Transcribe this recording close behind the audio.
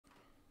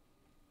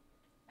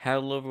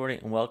Hello, everybody,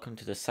 and welcome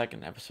to the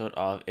second episode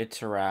of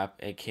It's a Wrap,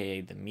 aka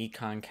the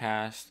Mekon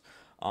Cast.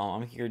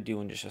 I'm here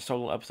doing just a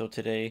solo episode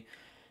today.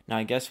 Now,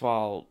 I guess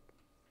while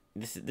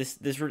this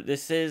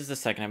is the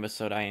second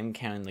episode, I am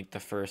counting like the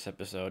first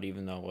episode,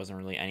 even though it wasn't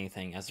really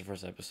anything as the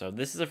first episode.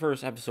 This is the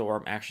first episode where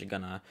I'm actually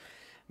gonna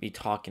be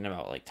talking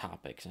about like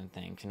topics and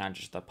things, not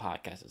just the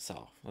podcast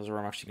itself. Those are where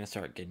I'm actually gonna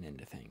start getting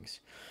into things.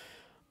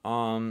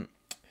 Um,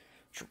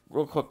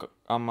 Real quick,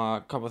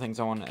 a couple things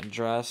I want to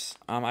address.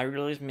 I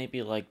realized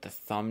maybe like the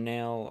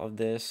thumbnail of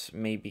this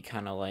may be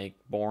kind of like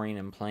boring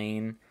and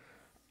plain,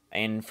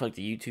 and for like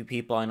the YouTube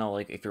people, I know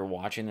like if you're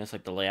watching this,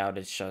 like the layout,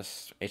 it's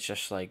just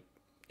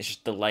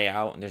the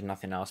layout, and there's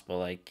nothing else but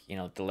like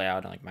the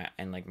layout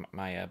and like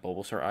my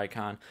Bulbasaur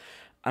icon.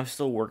 I'm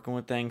still working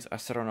with things. I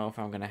still don't know if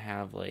I'm gonna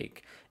have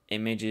like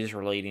images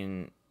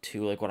relating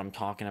to like what I'm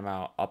talking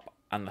about up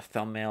on the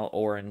thumbnail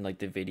or in like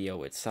the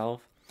video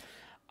itself.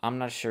 I'm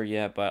not sure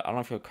yet, but I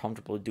don't feel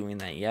comfortable doing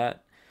that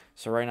yet.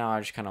 So right now, I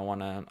just kind of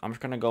wanna. I'm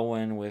just gonna go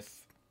in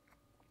with,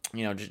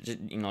 like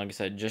I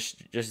said,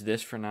 just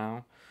this for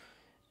now.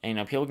 And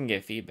people can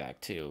get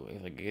feedback too.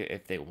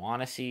 If they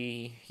want to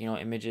see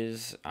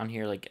images on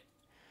here, like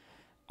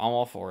I'm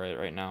all for it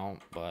right now.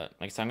 But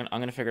like I said, I'm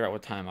gonna figure out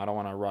what time. I don't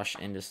want to rush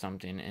into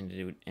something and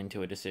do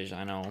into a decision.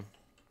 I know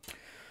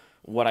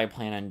what I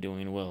plan on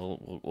doing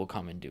will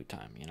come in due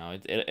time.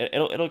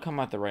 It'll come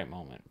at the right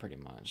moment, pretty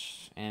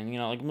much. And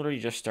like I'm literally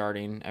just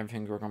starting.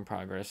 Everything's work in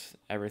progress.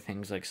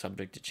 Everything's like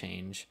subject to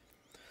change,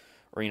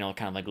 or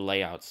kind of like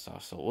layout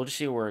stuff. So we'll just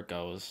see where it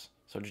goes.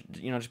 So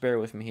just bear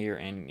with me here,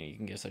 and you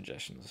can get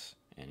suggestions,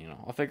 and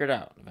I'll figure it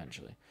out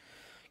eventually.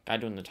 Gotta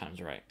do when the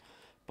time's right.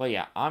 But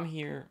yeah, I'm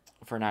here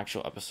for an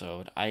actual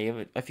episode. I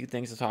have a few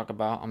things to talk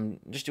about. I'm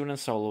just doing a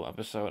solo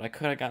episode. I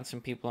could have gotten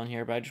some people in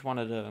here, but I just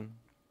wanted to,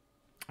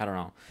 I don't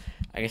know.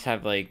 I guess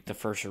have like the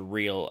first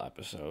real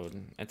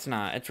episode. It's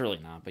not. It's really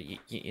not. But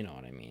you know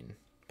what I mean.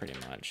 Pretty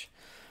much.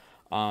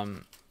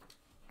 Um.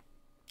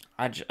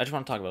 I just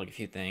want to talk about like a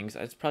few things.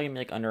 It's probably gonna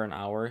be like under an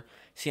hour.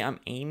 See,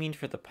 I'm aiming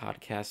for the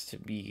podcast to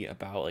be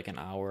about like an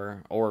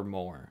hour or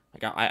more.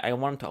 Like I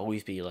want it to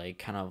always be like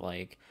kind of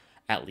like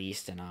at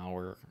least an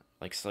hour.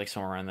 Like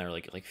somewhere around there,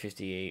 like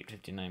 58,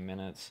 59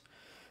 minutes.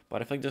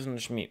 But I feel like this one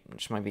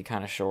just might be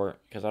kind of short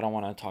because I don't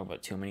want to talk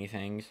about too many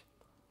things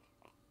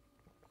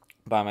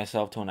by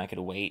myself to when I could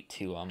wait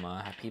to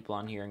have people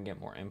on here and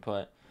get more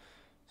input.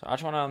 So I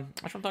just wanna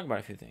talk about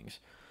a few things,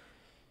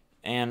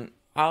 and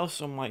I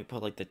also might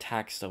put like the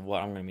text of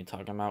what I'm gonna be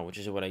talking about, which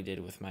is what I did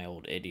with my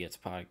old idiots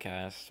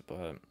podcast.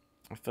 But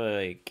I feel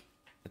like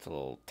it's a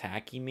little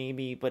tacky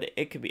maybe, but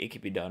it could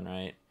be done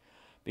right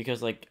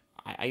because like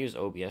I use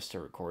OBS to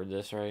record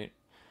this right,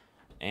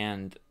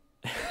 and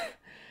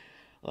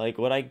like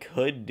what I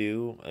could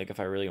do like if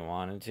I really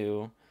wanted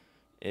to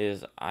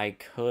is I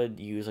could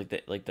use like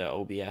the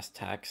OBS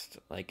text,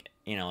 like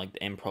like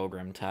the in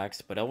program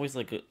text, but it always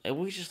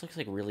just looks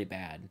like really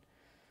bad.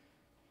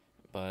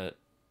 But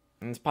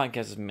this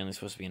podcast is mainly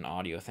supposed to be an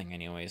audio thing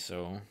anyway,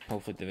 so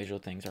hopefully the visual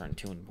things aren't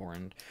too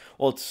important.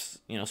 Well, it's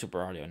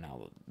super audio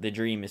now. The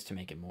dream is to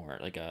make it more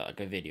like a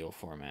video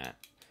format,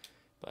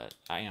 but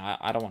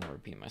I don't want to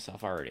repeat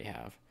myself. I already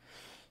have.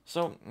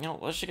 So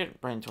let's just get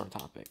right into our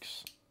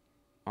topics.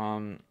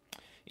 Um,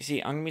 you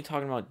see, I'm gonna be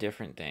talking about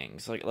different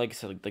things. Like I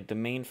said, like the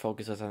main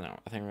focus I think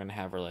we're gonna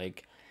have are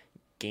like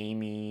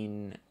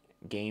gaming,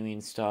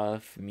 gaming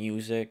stuff,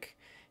 music,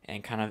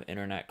 and kind of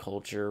internet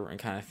culture and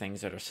kind of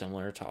things that are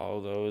similar to all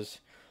of those.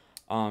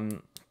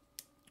 Um,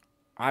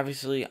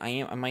 Obviously,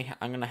 I'm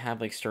gonna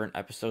have like certain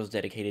episodes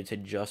dedicated to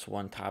just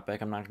one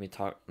topic. I'm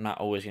not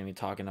always gonna be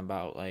talking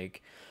about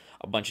like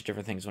a bunch of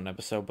different things in one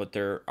episode, but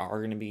there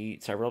are gonna be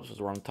several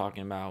episodes where I'm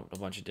talking about a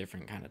bunch of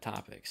different kind of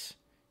topics.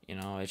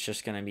 It's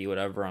just gonna be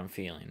whatever I'm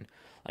feeling.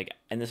 Like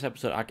in this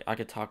episode, I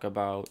could talk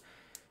about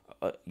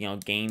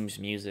games,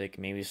 music,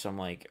 maybe some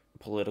like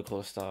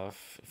political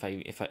stuff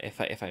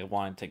if I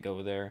wanted to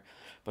go there.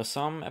 But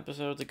some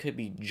episodes it could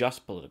be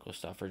just political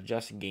stuff or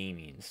just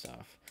gaming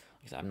stuff.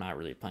 Because I'm not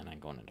really planning on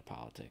going into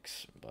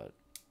politics, but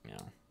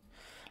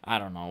I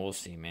don't know. We'll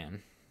see,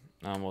 man.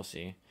 We'll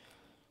see.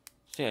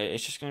 So yeah,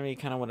 it's just gonna be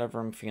kind of whatever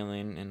I'm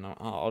feeling, and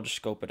I'll just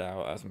scope it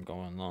out as I'm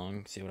going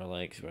along. See what I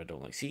like, see what I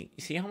don't like. See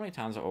how many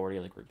times I already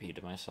like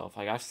repeated myself.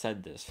 Like I've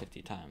said this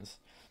 50 times.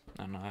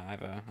 I don't know.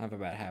 I have a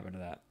bad habit of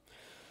that.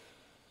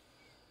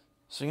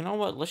 So you know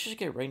what? Let's just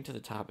get right into the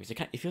topics.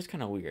 It feels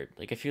kind of weird.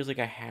 Like it feels like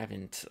I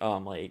haven't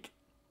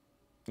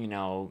you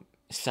know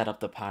set up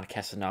the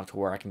podcast enough to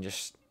where I can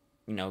just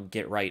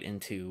get right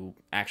into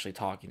actually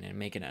talking and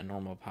making it a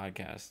normal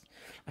podcast.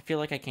 I feel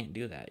like I can't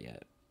do that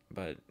yet,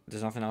 but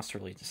there's nothing else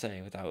really to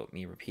say without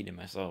me repeating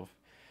myself.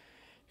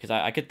 Because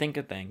I could think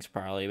of things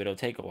probably, but it'll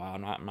take a while.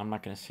 I'm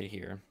not gonna sit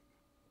here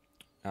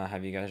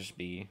have you guys just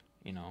be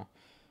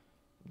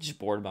just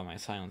bored by my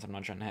silence. I'm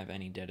not trying to have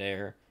any dead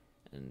air.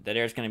 And dead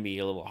air is gonna be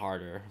a little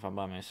harder if I'm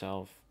by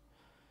myself.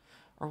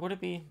 Or would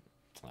it be?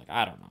 Like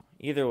I don't know.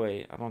 Either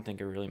way, I don't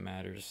think it really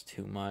matters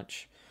too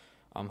much.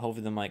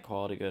 Hopefully the mic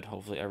quality good.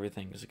 Hopefully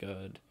everything is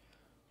good.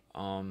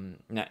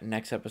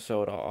 Next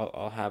episode,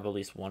 I'll have at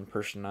least one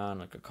person on,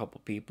 like a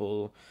couple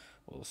people.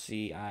 We'll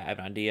see. I have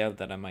an idea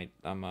that I might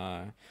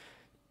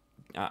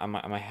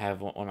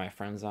have one of my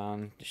friends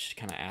on, just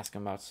kind of ask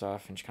them about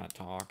stuff and just kind of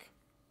talk.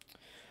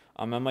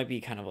 It might be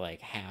kind of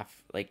like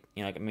half, like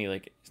like maybe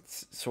like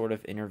sort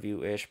of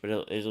interview ish, but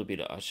it'll be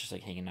us just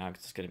like hanging out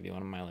because it's gonna be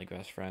one of my like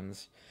best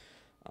friends.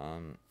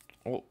 Um,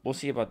 we'll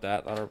see about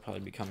that. That'll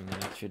probably be coming in the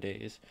next few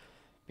days.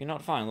 You know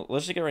what? Fine.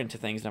 Let's just get right into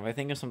things. Now, if I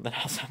think of something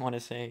else I want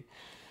to say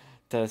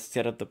to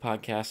set up the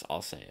podcast,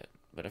 I'll say it.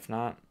 But if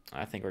not,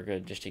 I think we're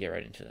good just to get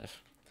right into this.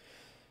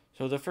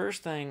 So the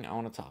first thing I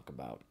want to talk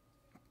about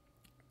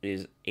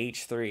is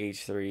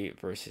H3H3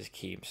 versus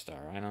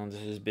Keemstar. I know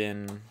this has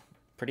been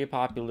pretty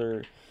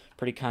popular,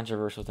 pretty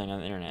controversial thing on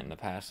the internet in the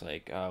past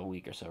like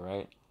week or so,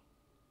 right?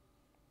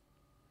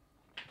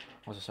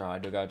 Also, sorry, I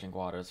do gotta drink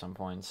water at some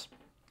points.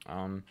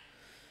 Um,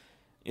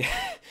 yeah.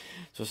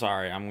 So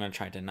sorry, I'm gonna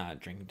try to not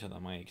drink into the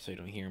mic so you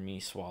don't hear me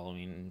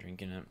swallowing and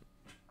drinking it.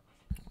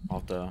 I'll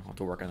have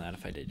to work on that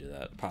if I did do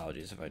that.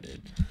 Apologies if I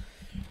did.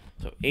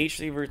 So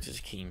H3 versus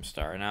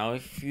Keemstar. Now,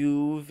 if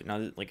you've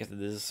like I said,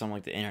 this is some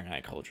like the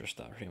internet culture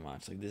stuff, pretty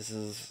much. Like this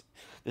is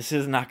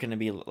not going to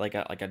be like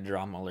a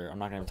drama alert. I'm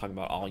not going to talk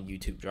about all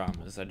YouTube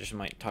dramas. I just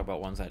might talk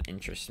about ones that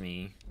interest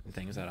me, and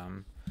things that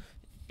I'm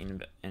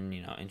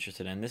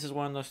interested in. This is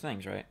one of those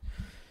things, right?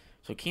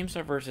 So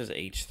Keemstar versus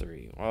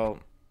H3. Well,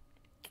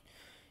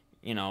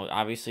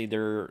 obviously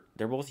they're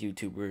both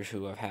YouTubers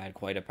who have had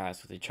quite a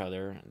past with each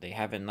other. They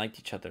haven't liked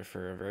each other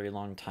for a very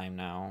long time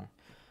now.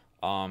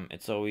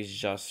 It's always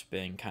just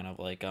been kind of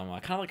like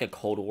a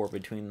cold war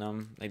between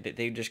them. Like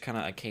they just kind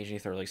of occasionally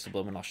throw like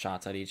subliminal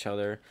shots at each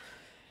other.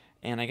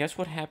 And I guess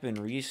what happened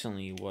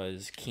recently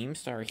was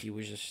Keemstar, he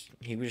was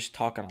just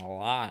talking a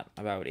lot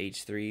about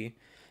H3,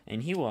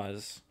 and he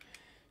was,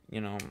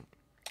 you know,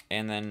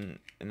 and then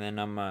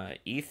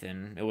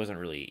Ethan, it wasn't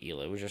really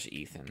Ela, it was just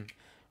Ethan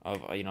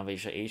of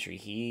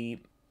H3.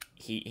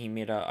 He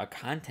made a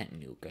content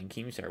nuke on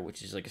Keemstar,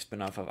 which is like a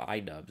spinoff of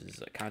iDubbbz.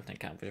 It's a content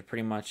camp, which is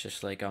pretty much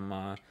just like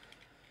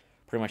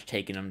pretty much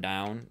taking him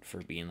down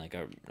for being like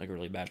a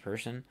really bad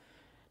person.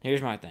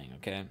 Here's my thing,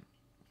 okay?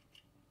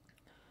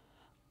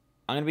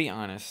 I'm gonna be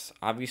honest.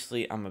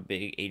 Obviously, I'm a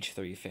big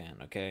H3 fan.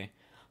 Okay,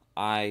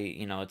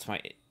 it's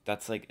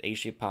that's like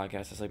H3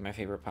 podcast. It's like my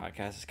favorite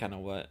podcast. It's kind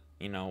of what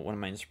one of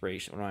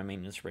my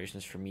main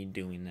inspirations for me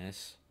doing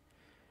this.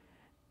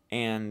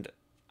 And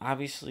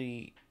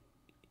obviously,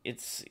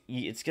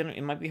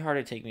 it might be hard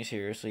to take me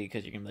seriously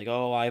because you're gonna be like,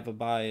 oh, I have a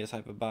bias. I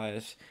have a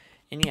bias.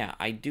 And yeah,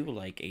 I do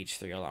like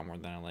H3 a lot more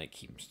than I like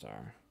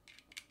Keemstar.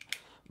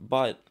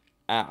 But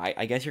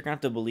I guess you're gonna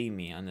have to believe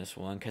me on this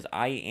one because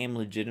I am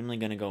legitimately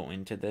gonna go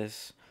into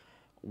this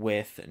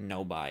with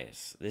no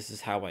bias. This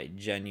is how I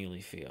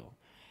genuinely feel.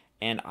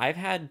 And I've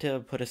had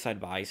to put aside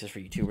biases for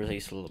YouTubers I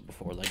used to love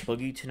before, like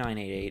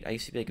Boogie2988. I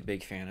used to be like a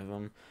big fan of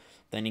him.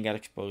 Then he got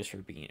exposed for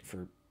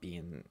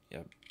being a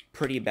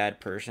pretty bad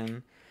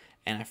person.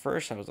 And at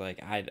first I was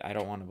like, I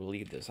don't want to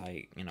believe this.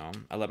 I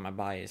let my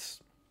bias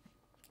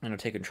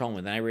take control of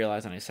it. Then I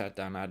realized when I sat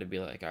down I had to be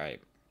like, all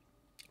right,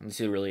 this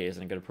dude really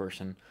isn't a good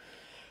person.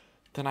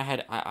 Then I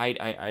had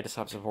to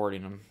stop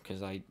supporting him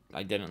because I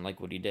didn't like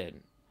what he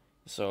did.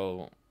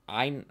 So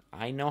I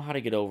know how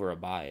to get over a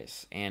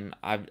bias, and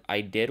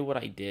I did what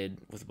I did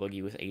with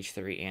Boogie with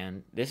H3,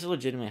 and this is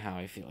legitimately how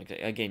I feel. Like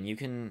again, you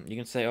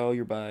can say, oh,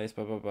 you're biased,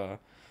 blah blah blah,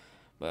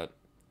 but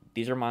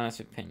these are my honest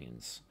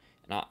opinions,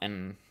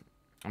 and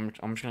I'm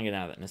just gonna get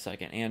out of that in a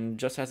second. And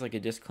just as like a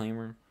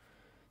disclaimer,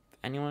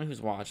 anyone who's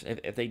watched,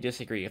 if they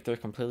disagree, if they're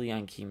completely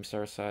on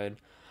Keemstar's side,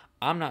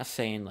 I'm not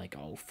saying like,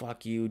 oh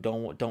fuck you,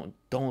 don't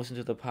listen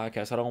to the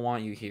podcast. I don't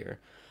want you here.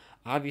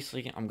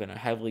 Obviously, I'm gonna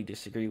heavily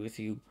disagree with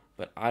you,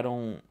 but I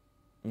don't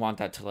want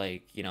that to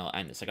like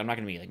end this. Like I'm not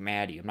gonna be like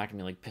mad at you. I'm not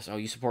gonna be like pissed. Oh,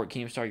 you support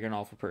Keemstar, you're an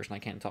awful person. I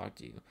can't talk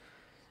to you.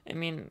 I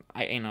mean,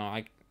 we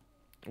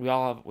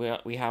all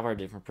have we have our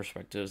different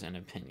perspectives and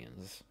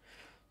opinions.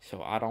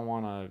 So I don't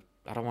wanna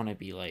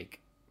be like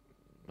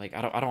I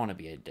don't want to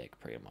be a dick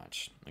pretty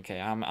much.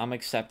 Okay, I'm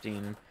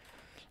accepting.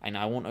 I know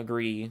I won't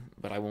agree,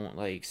 but I won't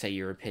like say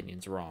your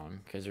opinion's wrong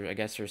because I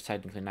guess there's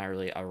technically not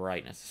really a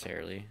right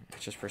necessarily.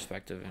 It's just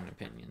perspective and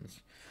opinions.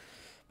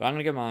 But I'm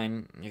gonna get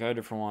mine. You got a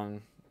different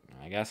one.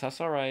 I guess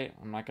that's all right.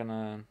 I'm not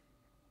gonna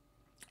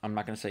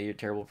say you're a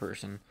terrible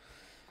person.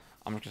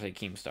 I'm just gonna say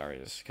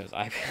Keemstar is because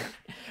I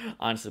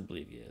honestly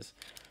believe he is.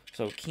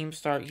 So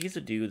Keemstar, he's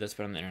a dude that's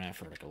been on the internet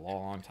for like a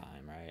long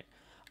time, right?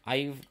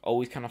 I've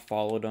always kind of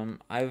followed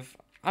him. I've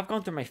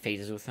gone through my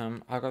phases with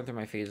him. I've gone through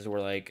my phases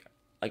where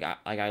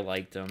I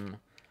liked him,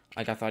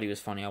 like I thought he was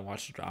funny. I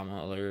watched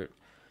Drama Alert.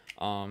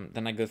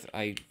 Then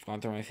I've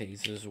gone through my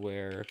phases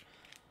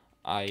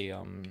I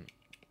um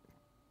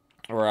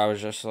where I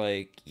was just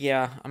like,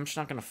 yeah, I'm just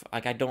not gonna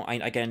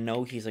like I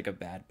know he's like a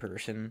bad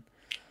person.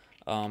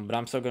 But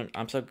I'm still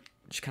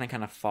just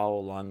kind of follow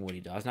along what he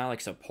does. Not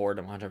like support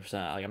him 100%.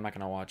 Like I'm not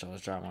gonna watch all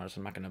his dramas.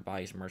 I'm not gonna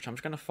buy his merch. I'm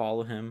just gonna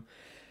follow him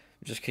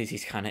just because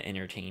he's kind of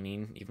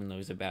entertaining, even though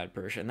he's a bad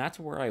person. And that's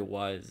where I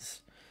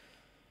was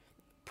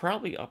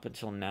probably up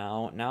until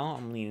now. Now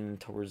I'm leaning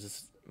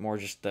towards more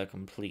just the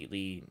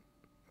completely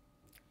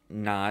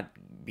not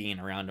being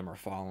around him or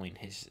following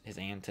his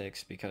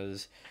antics,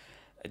 because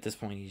at this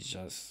point he's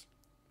just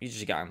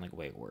gotten like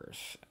way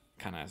worse,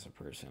 kind of as a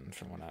person,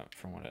 from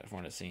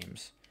what it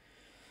seems.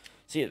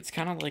 See, it's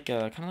kind of like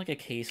a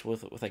case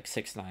with like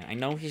 6ix9ine. I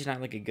know he's not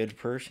like a good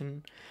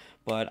person,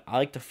 but I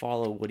like to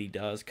follow what he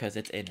does because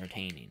it's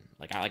entertaining.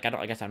 I don't,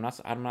 like I said,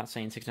 I'm not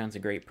saying 6ix9ine's a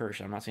great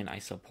person. I'm not saying I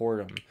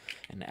support him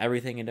and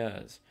everything he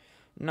does.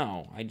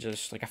 No, I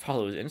just like I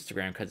follow his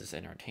Instagram because it's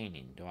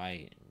entertaining. Do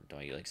I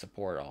like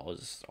support all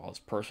his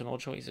personal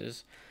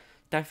choices?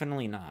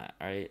 Definitely not.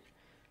 Right,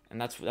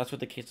 and that's what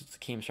the case with the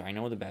Keemstar. I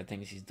know the bad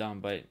things he's done,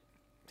 but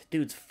the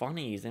dude's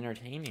funny. He's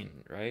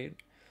entertaining, right?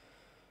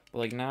 But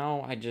like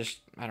now, I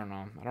don't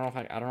know. I don't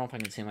know if I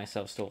can see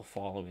myself still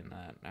following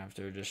that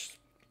after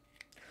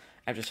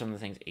some of the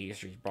things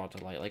H3's brought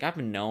to light. Like I've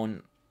been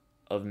known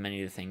of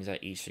many of the things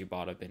that H3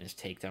 brought up in his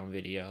takedown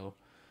video,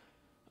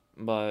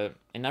 but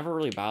it never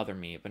really bothered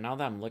me. But now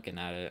that I'm looking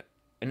at it,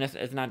 and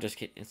it's not just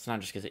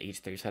because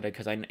H3 said it,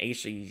 because I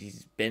H3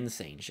 he's been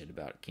saying shit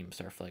about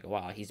Keemstar for like a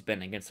while. He's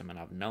been against him, and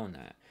I've known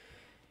that.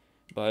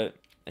 But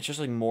it's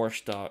just like more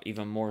stuff,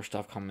 even more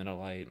stuff coming to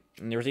light,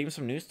 and there was even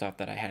some new stuff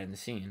that I hadn't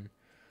seen.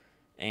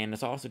 And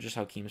it's also just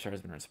how Keemstar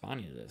has been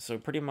responding to this. So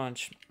pretty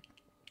much,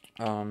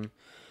 um,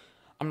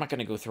 I'm not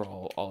gonna go through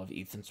all of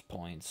Ethan's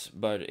points,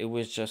 but it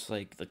was just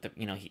like the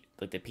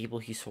the people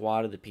he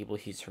swatted, the people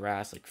he's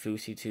harassed, like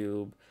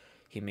FouseyTube.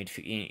 He made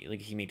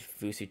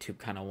FouseyTube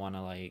kind of want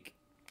to like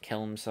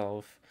kill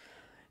himself,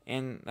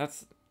 and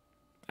that's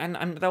I'm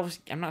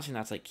not saying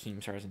that's like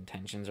Keemstar's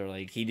intentions, or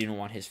like he didn't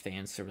want his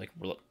fans to like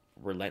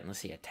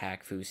relentlessly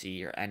attack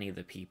Fousey or any of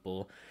the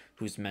people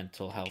whose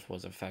mental health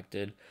was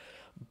affected,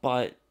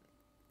 but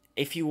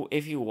if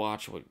you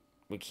watch what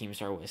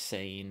Keemstar was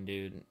saying,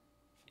 dude,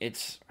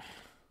 it's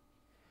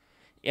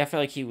yeah, I feel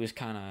like he was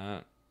kind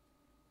of,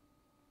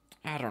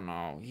 I don't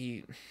know,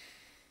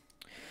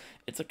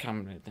 it's a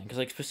common thing because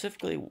like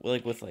specifically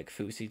like with like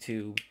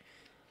FouseyTube,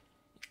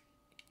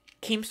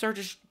 Keemstar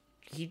just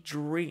he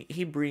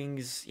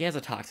has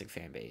a toxic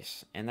fan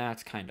base, and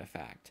that's kind of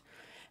fact.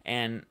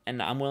 And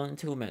I'm willing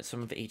to admit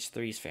some of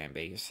H3's fan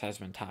base has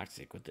been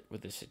toxic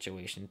with this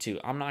situation too.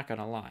 I'm not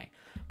gonna lie,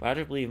 but I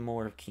do believe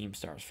more of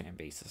Keemstar's fan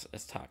base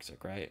is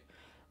toxic, right?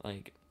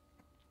 Like,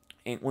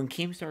 and when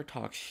Keemstar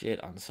talks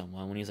shit on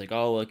someone, when he's like,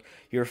 "Oh, like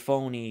you're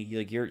phony,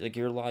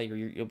 you're a liar,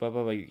 you're blah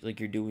blah blah, like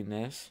you're doing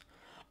this,"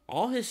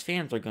 all his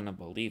fans are gonna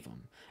believe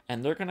him,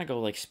 and they're gonna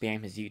go like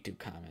spam his YouTube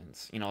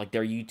comments, like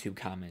their YouTube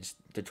comments,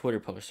 the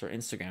Twitter posts or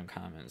Instagram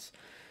comments,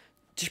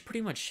 just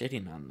pretty much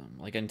shitting on them,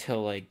 like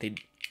until like they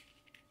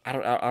I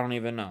don't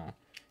even know.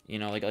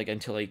 Like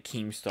until like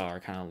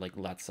Keemstar kind of like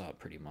lets up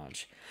pretty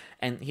much,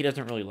 and he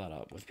doesn't really let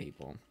up with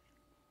people.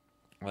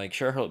 Like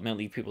sure he'll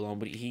leave people alone,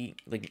 but he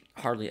like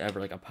hardly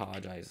ever like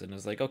apologizes and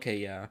is like, okay,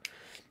 yeah,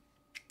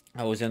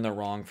 I was in the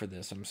wrong for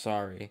this. I'm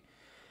sorry.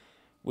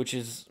 Which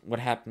is what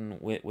happened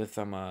with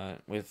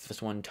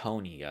this one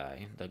Tony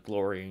guy, the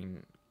Glorian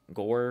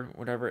Gore,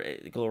 whatever,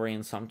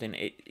 Glorian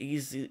something.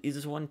 He's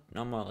this one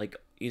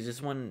he's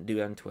this one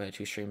dude on Twitch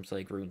who streams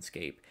like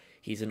RuneScape.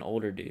 He's an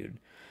older dude,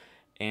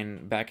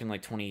 and back in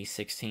like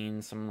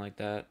 2016, something like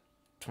that,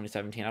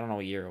 2017, I don't know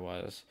what year it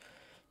was,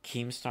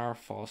 Keemstar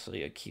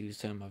falsely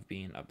accused him of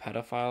being a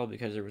pedophile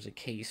because there was a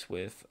case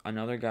with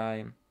another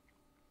guy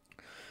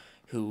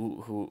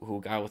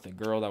who got with a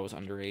girl that was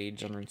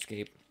underage on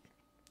RuneScape.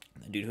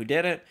 The dude who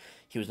did it,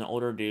 he was an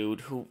older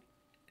dude who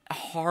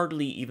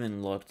hardly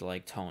even looked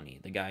like Tony,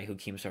 the guy who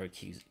Keemstar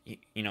accused.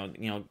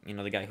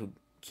 The guy who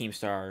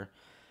Keemstar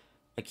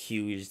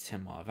accused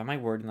him of. Am I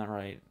wording that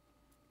right?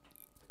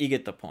 You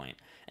get the point.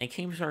 And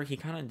Keemstar, he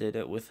kind of did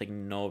it with like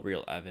no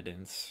real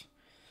evidence.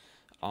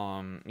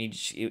 He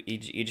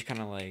just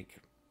kind of like,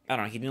 I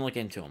don't know. He didn't look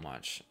into it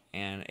much,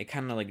 and it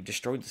kind of like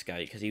destroyed this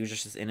guy because he was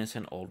just this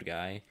innocent old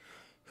guy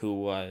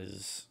who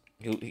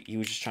he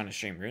was just trying to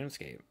stream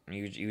RuneScape.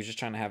 He was just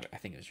trying to have, I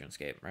think it was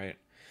RuneScape, right?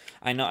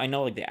 I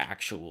know like the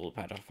actual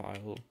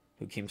pedophile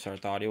who Keemstar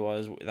thought he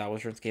was, that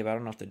was RuneScape. I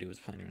don't know if the dude was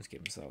playing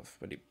RuneScape himself,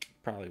 but he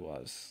probably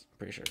was.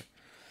 Pretty sure.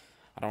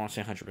 I don't want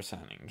to say 100%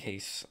 in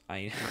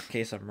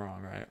case I'm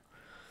wrong, right?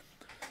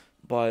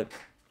 But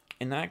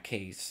in that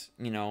case,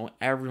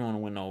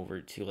 everyone went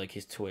over to like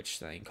his Twitch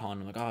thing, calling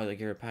him like, "Oh, like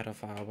you're a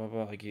pedophile, blah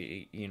blah, like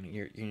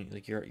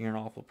you're an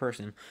awful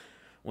person,"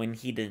 when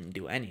he didn't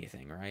do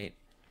anything, right?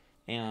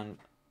 And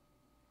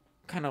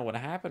kind of what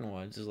happened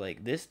is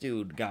like this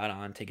dude got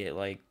on to get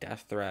like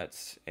death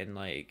threats and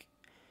like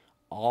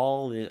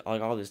all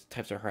this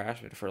types of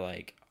harassment for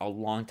like a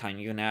long time,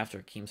 even after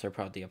Keemstar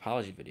put out the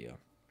apology video.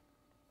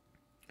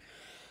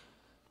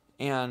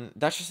 And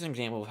that's just an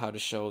example of how to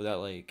show that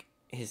like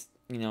his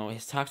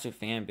toxic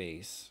fan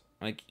base,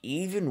 like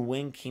even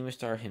when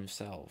Keemstar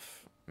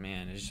himself,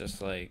 man, is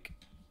just like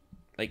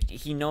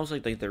he knows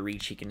like the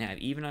reach he can have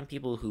even on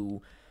people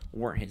who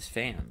weren't his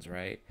fans,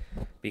 right?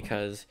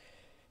 Because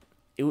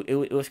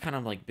it was kind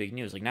of like big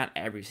news. Like not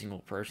every single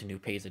person who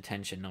pays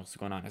attention knows what's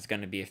going on is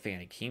going to be a fan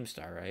of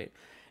Keemstar, right?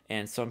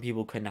 And some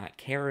people could not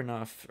care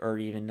enough or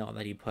even know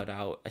that he put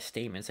out a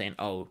statement saying,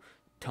 "Oh,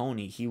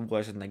 Tony, he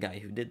wasn't the guy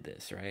who did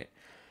this, right?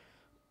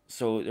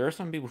 So there are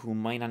some people who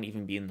might not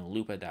even be in the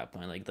loop at that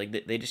point.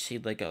 They just see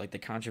like the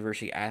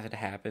controversy as it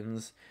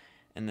happens,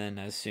 and then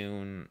as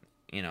soon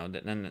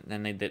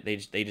then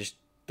they just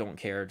don't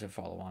care to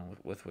follow on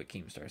with what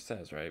Keemstar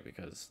says, right?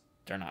 Because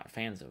they're not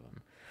fans of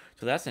him.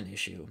 So that's an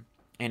issue,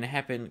 and it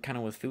happened kind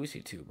of with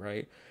FouseyTube,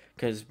 right?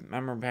 Because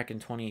remember back in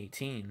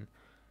 2018,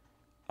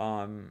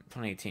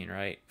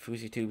 right?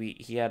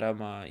 FouseyTube, he had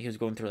he was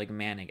going through like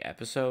manic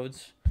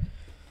episodes.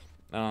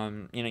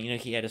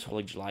 He had his whole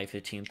like July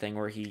 15th thing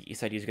where he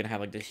said he's gonna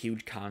have like this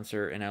huge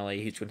concert in LA.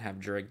 He's gonna have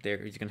Drake there.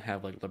 He's gonna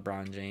have like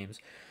LeBron James.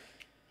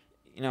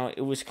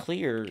 It was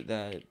clear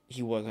that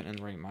he wasn't in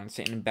the right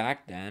mindset. And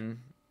back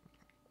then,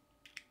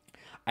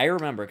 I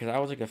remember because I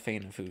was like a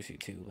fan of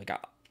FouseyTube. Like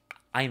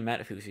I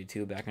met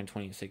FouseyTube back in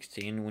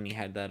 2016 when he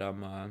had that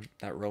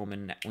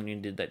Roman when he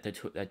did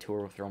that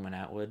tour with Roman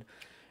Atwood,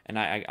 and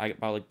I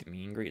bought like the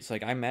meet and greets.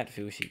 Like I met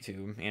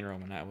FouseyTube and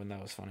Roman Atwood.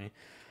 That was funny.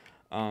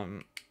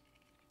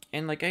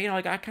 And like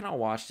I kind of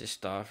watch this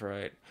stuff,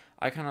 right?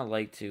 I kind of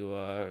like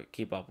to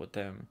keep up with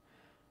them,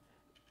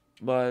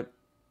 but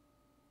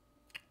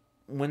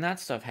when that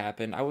stuff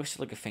happened, I was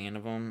still like a fan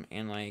of him,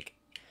 and like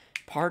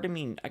part of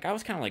me, like I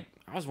was kind of like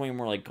I was way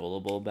more like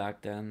gullible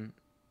back then,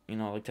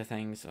 like to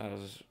things. I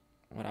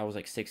was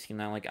like 16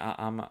 now, like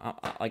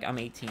I'm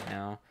 18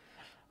 now.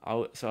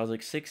 So I was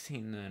like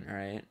 16 then,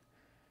 right?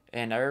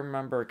 And I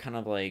remember kind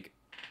of like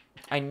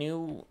I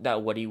knew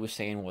that what he was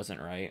saying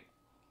wasn't right.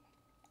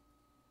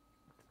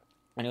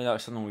 I knew that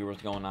was something weird was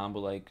going on,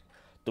 but like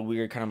the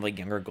weird kind of like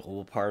younger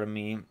gullible part of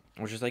me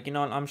was just like,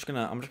 I'm just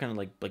gonna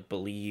like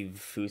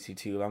believe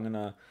FouseyTube. I'm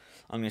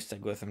gonna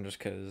stick with him just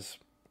cause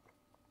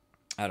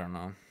I don't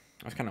know.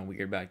 I was kind of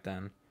weird back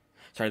then.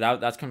 Sorry,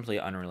 that's completely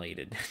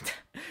unrelated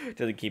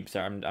to the Keep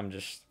Star. I'm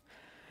just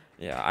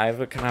yeah. I have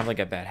a kind of like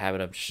a bad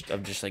habit of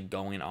just like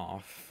going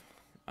off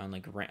on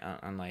like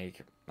on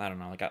like I don't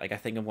know. Like I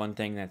think of one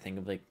thing, and I think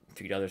of like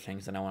three other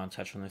things, and I want to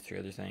touch on the three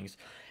other things,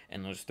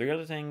 and those three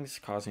other things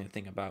cause me to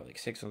think about like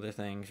six other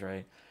things.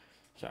 Right?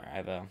 Sorry,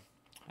 I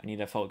need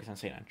to focus on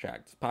staying on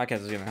track. This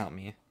podcast is gonna help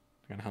me.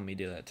 It's gonna help me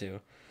do that too.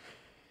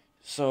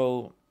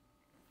 So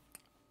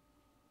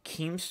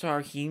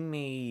Keemstar, he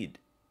made.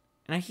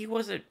 And he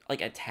wasn't like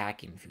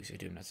attacking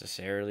FouseyTube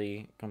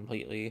necessarily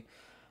completely.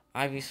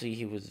 Obviously,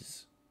 he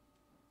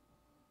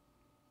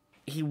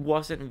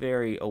wasn't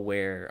very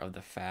aware of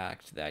the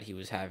fact that he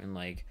was having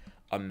like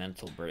a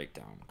mental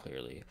breakdown.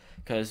 Clearly,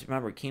 because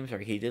remember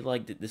Keemstar, he did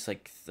like this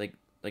like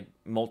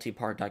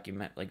multi-part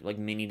document like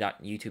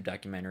YouTube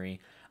documentary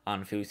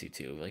on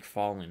FouseyTube, like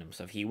following him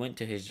stuff. He went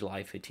to his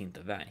July 15th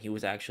event. He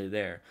was actually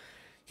there.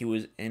 He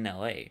was in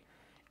LA,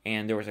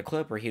 and there was a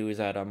clip where he was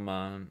at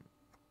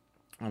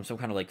some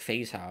kind of like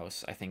phase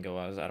house, I think it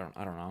was. I don't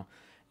know,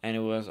 and it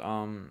was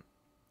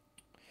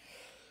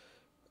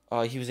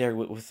he was there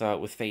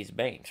with Phase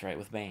Banks, right,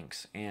 with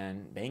Banks,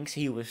 and Banks,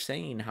 he was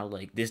saying how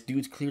like this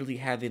dude's clearly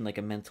having like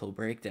a mental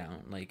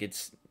breakdown, like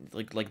it's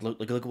look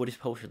at what he's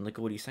posting, look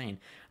at what he's saying,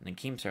 and then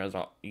Keemstar is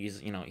all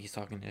he's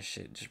talking this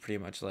shit just pretty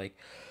much like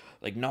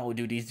no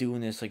dude, he's doing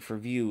this like for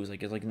views,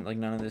 like it's like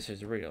none of this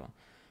is real,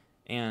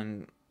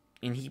 and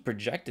he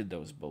projected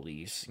those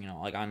beliefs,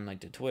 like on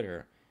like the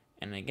Twitter.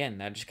 And again,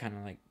 that just kind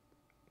of like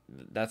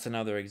that's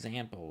another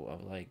example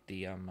of like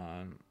the of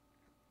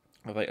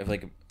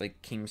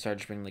like Keemstar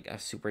just bringing like a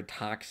super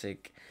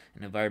toxic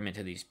environment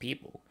to these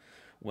people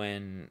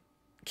when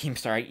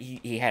Keemstar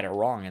he had it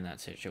wrong in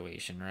that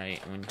situation, right?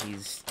 When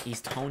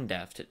he's tone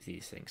deaf to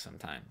these things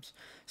sometimes,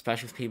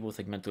 especially with people with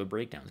like mental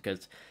breakdowns.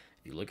 Because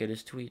if you look at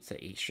his tweets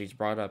that H Street's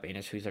brought up and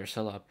his tweets are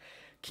still up,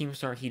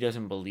 Keemstar, he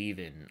doesn't believe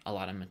in a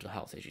lot of mental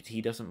health issues.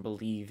 He doesn't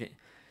believe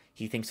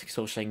he thinks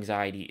social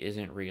anxiety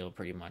isn't real.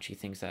 Pretty much, he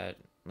thinks that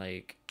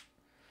like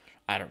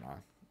I don't know.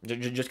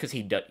 Just because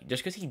he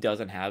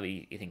doesn't have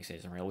it, he thinks it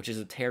isn't real, which is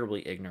a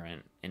terribly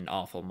ignorant and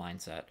awful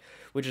mindset.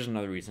 Which is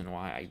another reason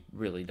why I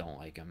really don't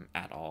like him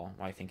at all.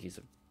 Why I think he's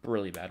a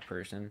really bad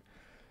person.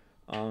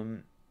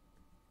 Um,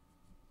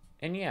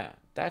 and yeah,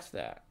 that's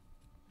that.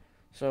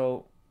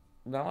 So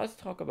now let's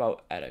talk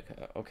about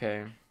Etika,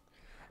 okay?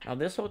 Now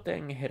this whole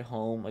thing hit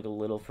home like a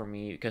little for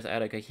me because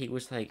Etika, he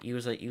was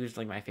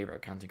like my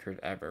favorite content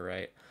creator ever,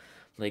 right?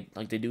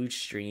 Like the dude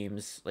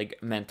streams like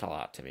meant a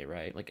lot to me,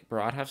 right? Like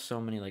bro, I'd have so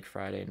many like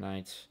Friday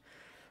nights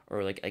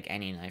or like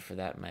any night for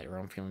that matter where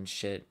I'm feeling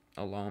shit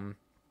alone.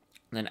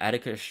 And then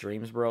Etika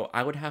streams, bro.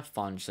 I would have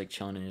fun just like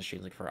chilling in his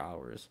streams like for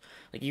hours.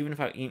 Like even if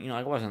I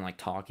wasn't like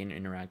talking or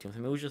interacting with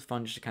him, it was just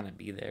fun just to kind of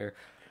be there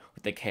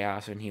with the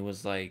chaos. And he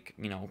was like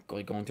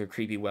like going through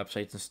creepy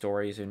websites and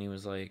stories, and he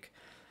was like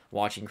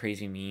watching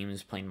crazy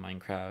memes, playing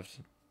Minecraft,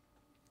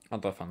 all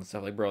the fun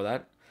stuff. Like bro,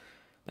 that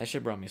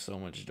shit brought me so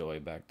much joy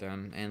back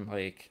then, and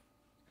like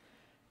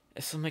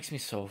it still makes me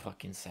so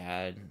fucking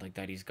sad, like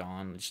that he's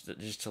gone.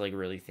 Just to like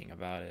really think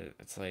about it,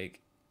 it's like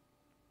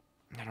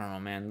I don't know,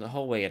 man. The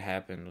whole way it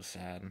happened was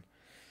sad.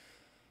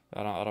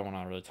 I don't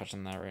want to really touch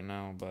on that right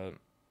now, but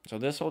so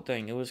this whole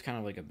thing, it was kind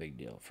of like a big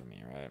deal for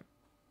me, right?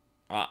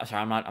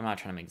 Sorry, I'm not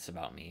trying to make this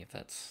about me. If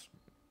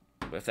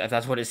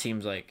that's what it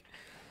seems like.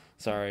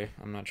 Sorry,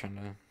 I'm not trying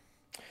to.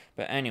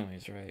 But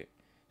anyways, right.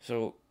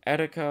 So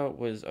Etika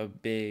was a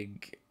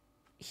big.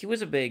 He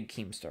was a big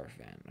Keemstar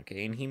fan,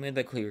 okay, and he made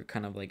that clear,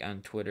 kind of like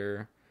on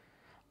Twitter,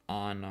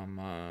 on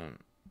kind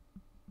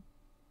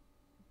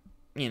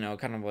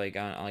of like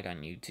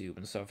on YouTube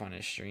and stuff on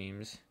his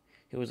streams.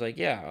 He was like,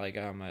 yeah, like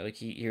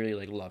he really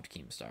like loved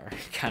Keemstar,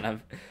 kind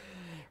of,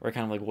 or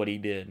kind of like what he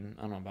did.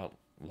 I don't know about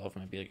love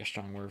might be like a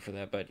strong word for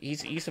that, but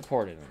he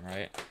supported him,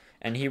 right?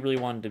 And he really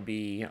wanted to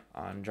be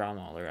on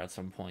Drama Alert at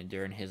some point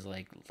during his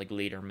like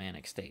later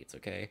manic states,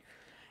 okay?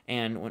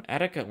 And when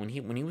Etika when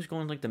he was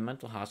going like the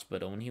mental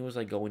hospital, when he was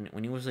like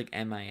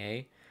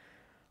MIA,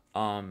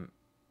 um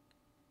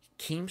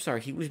Keemstar,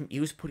 he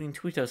was putting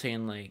tweets out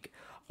saying like,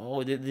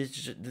 "Oh, this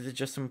is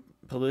just some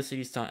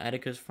publicity stunt.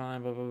 Etika's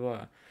fine." Blah blah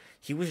blah.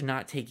 He was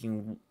not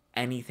taking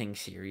anything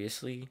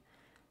seriously.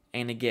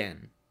 And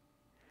again,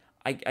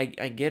 I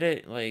get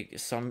it. Like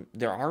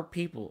there are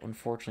people,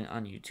 unfortunately,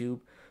 on YouTube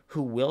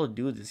who will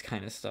do this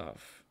kind of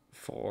stuff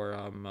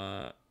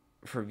for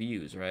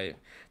views, right?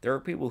 There are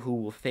people who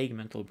will fake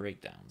mental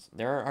breakdowns.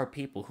 There are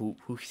people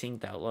who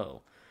sink that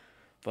low,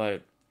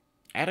 but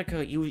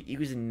Attica, he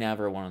was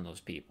never one of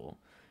those people.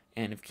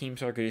 And if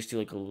Keemstar could just do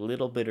like a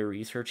little bit of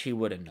research, he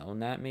would have known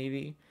that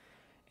maybe,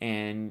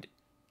 and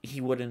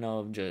he wouldn't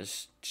have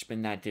just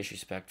been that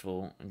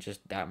disrespectful and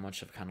just that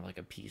much of kind of like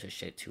a piece of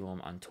shit to him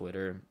on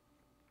Twitter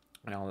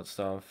and all that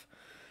stuff.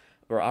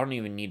 Or I don't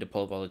even need to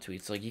pull up all the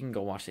tweets. Like you can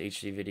go watch the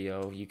HD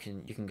video. You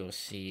can go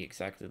see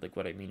exactly like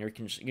what I mean. Or you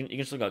can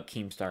just look up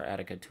Keemstar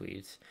Attica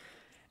tweets,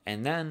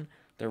 and then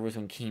there was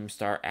when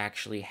Keemstar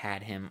actually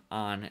had him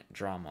on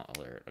Drama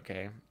Alert.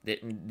 Okay,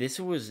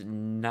 this was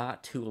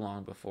not too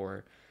long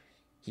before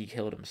he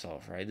killed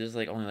himself. Right, this is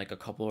like only like a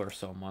couple or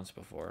so months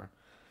before.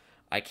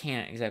 I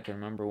can't exactly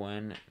remember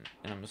when,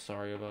 and I'm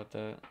sorry about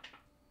that.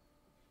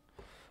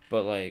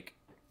 But like,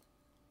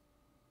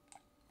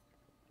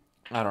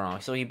 I don't know.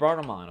 So he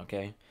brought him on,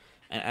 okay,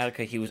 and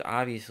Attica, he was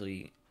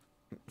obviously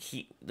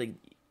he like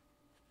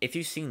if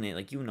you've seen it,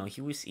 like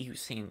he was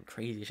saying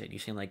crazy shit. You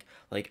saying like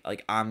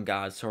I'm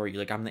God, sorry,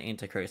 like I'm the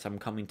Antichrist. I'm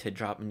coming to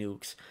drop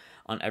nukes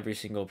on every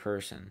single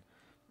person,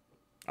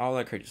 all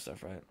that crazy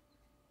stuff, right?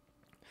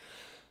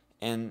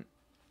 And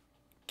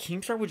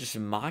Keemstar was just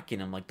mocking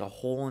him like the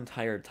whole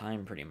entire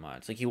time, pretty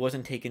much. Like he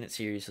wasn't taking it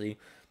seriously.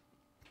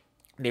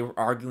 They were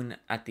arguing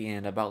at the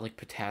end about like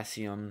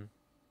potassium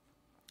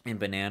and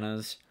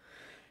bananas,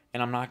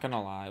 and I'm not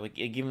gonna lie, like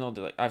even though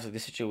like obviously the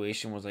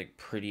situation was like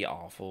pretty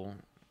awful,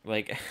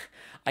 like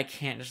I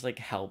can't just like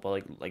help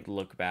but like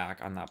look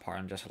back on that part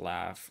and just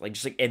laugh, like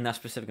just like in that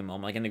specific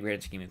moment, like in the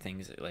grand scheme of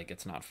things, like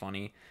it's not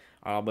funny,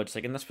 but just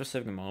like in that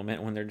specific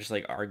moment when they're just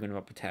like arguing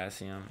about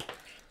potassium.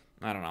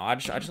 I don't know. I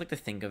just like to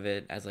think of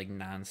it as like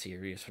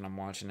non-serious when I'm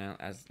watching it,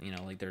 as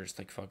like they're just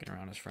like fucking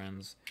around as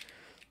friends.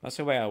 That's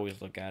the way I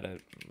always look at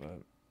it.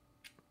 But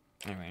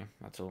anyway,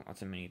 that's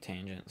a mini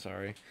tangent.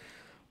 Sorry.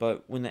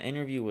 But when the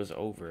interview was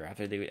over,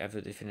 after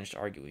they finished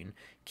arguing,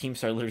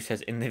 Keemstar literally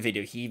says in the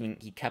video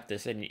he kept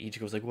this in. He just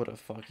goes like, "What a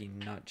fucking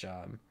nut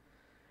job,"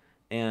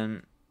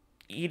 and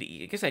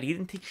like I said, he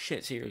didn't take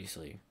shit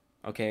seriously.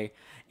 Okay,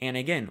 and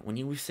again, when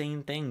he was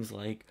saying things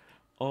like,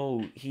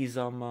 "Oh, he's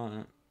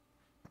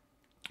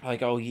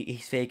like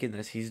he's faking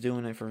this. He's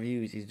doing it for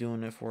views. He's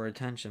doing it for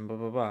attention. Blah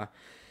blah blah."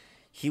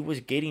 He was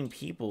getting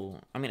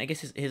people. I mean, I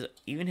guess his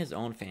even his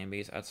own fan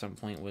base at some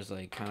point was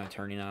like kind of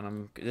turning on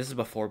him. This is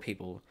before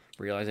people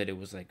realized that it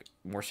was like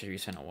more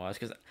serious than it was.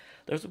 Because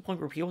there was a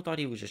point where people thought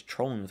he was just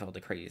trolling with all the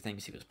crazy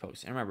things he was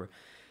posting. And remember,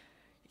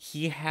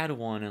 he had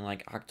one in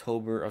like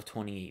October of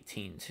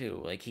 2018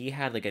 too. Like he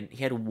had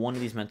one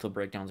of these mental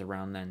breakdowns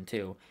around then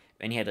too,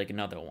 and he had like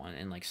another one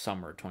in like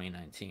summer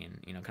 2019.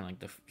 Kind of like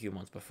the few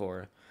months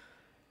before.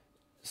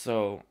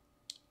 So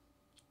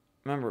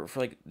remember for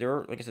like there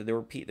were like I said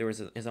there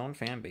was his own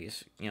fan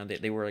base.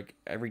 They were like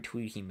every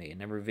tweet he made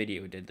and every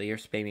video he did, they were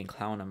spamming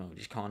clown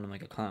emojis, calling him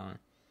like a clown.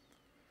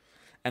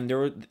 And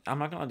I'm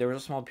not gonna lie, there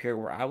was a small period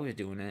where I was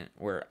doing it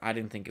where I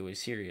didn't think it was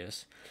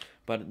serious,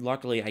 but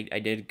luckily I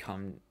did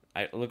come.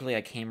 Luckily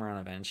I came around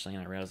eventually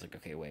and I realized like,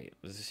 okay, wait,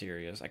 this is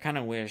serious. I kind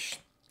of wish,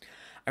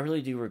 I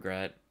really do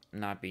regret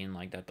not being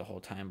like that the whole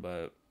time,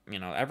 but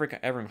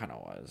everyone kind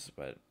of was,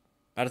 but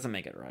that doesn't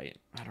make it right.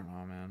 I don't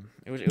know, man.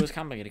 It was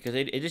complicated because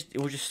it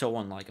was just so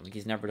unlike him. Like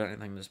he's never done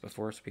anything like this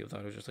before, so people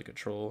thought it was just like a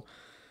troll.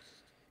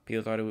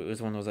 People thought it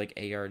was one of those like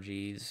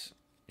ARGs.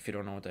 If you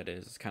don't know what that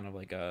is, it's kind of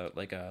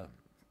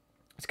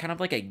it's kind of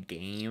like a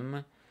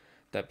game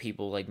that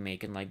people like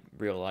make in like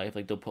real life.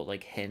 Like they'll put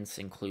like hints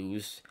and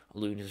clues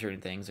alluding to certain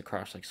things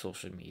across like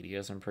social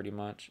medias and pretty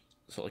much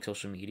so like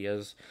social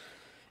medias.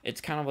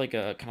 It's kind of like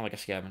a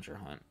scavenger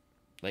hunt,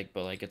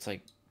 but like it's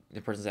like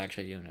the person's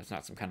actually doing it. It's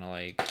not some kind of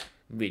like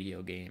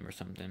video game or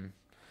something.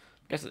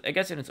 I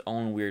guess in its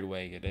own weird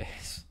way it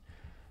is,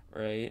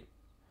 right?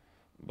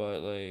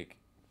 But like,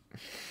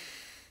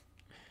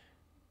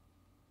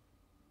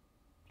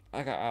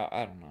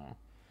 I don't know.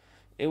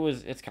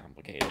 It's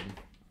complicated,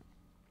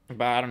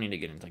 but I don't need to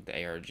get into like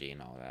the ARG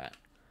and all that.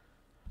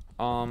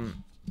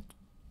 Um,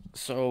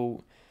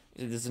 so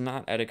this is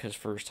not Etica's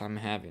first time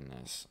having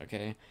this,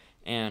 okay?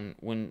 And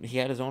when he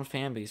had his own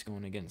fan base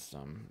going against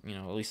him,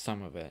 at least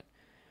some of it,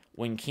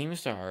 when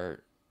Keemstar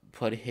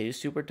put his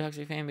super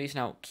toxic fan base,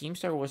 now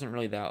Keemstar wasn't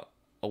really that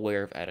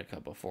aware of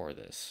Etika before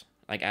this,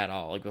 like at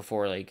all, like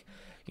before like,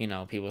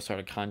 people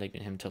started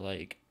contacting him to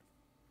like,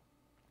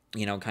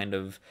 kind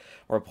of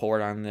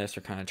report on this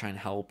or kind of try and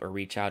help or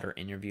reach out or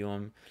interview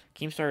him.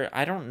 Keemstar,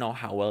 I don't know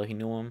how well he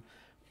knew him,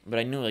 but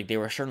I knew like they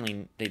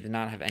did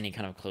not have any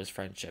kind of close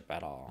friendship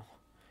at all.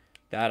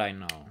 That I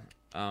know.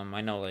 I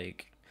know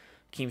like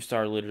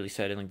Keemstar literally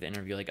said in like the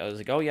interview, like I was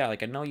like, oh yeah,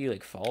 like I know you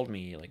like followed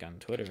me like on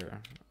Twitter,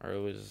 or it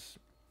was,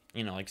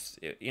 like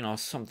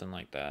something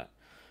like that,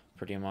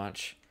 pretty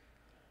much.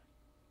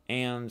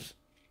 And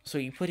so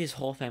you put his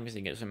whole family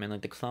against him and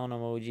like the clown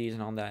emojis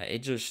and all that.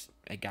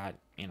 It got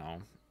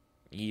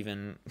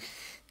even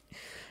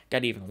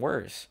got even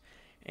worse.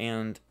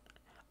 And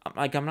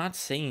like I'm not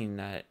saying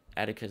that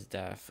Etika's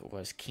death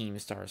was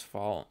Keemstar's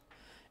fault,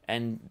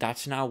 and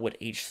that's not what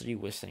H3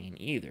 was saying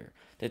either.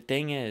 The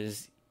thing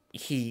is,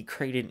 he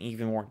created an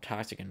even more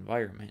toxic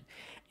environment,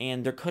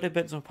 and there could have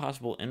been some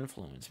possible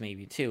influence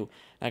maybe too.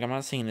 Like I'm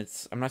not saying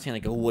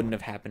like it wouldn't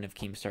have happened if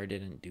Keemstar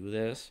didn't do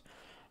this,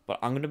 but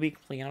I'm gonna be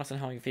completely honest on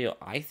how I feel.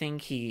 I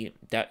think he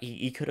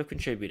could have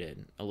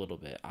contributed a little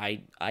bit.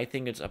 I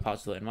think it's a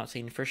possibility. I'm not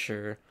saying for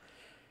sure,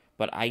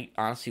 but I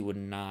honestly would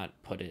not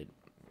put it.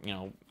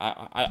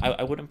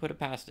 I wouldn't put it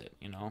past it.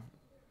 I'm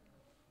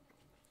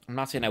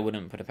not saying I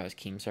wouldn't put it past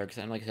Keemstar because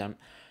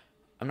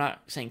I'm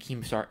not saying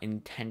Keemstar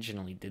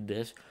intentionally did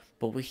this,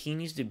 but what he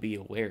needs to be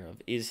aware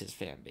of is his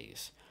fan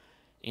base.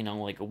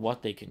 Like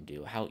what they can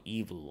do, how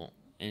evil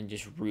and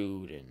just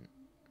rude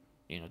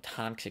and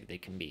toxic they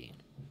can be.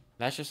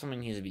 That's just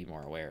something he needs to be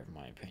more aware of, in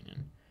my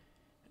opinion.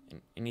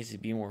 And he needs to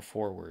be more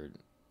forward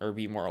or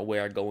be more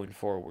aware going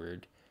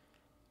forward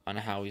on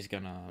how he's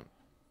gonna,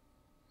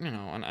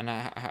 on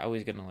how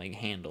he's gonna like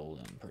handle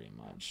them pretty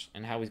much,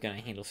 and how he's gonna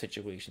handle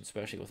situations,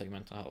 especially with like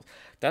mental health.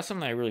 That's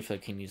something I really feel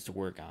like he needs to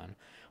work on.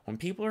 When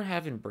people are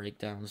having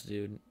breakdowns,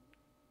 dude,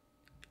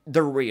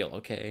 they're real,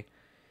 okay?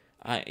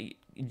 I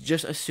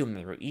just assume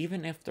they're real,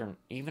 even if they're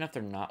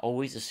not.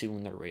 Always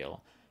assume they're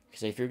real,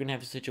 because if you're gonna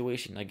have a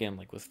situation again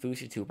like with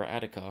FouseyTube or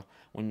Etika,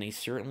 when they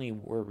certainly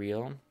were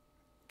real,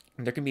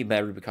 there can be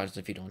bad repercussions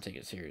if you don't take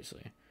it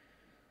seriously.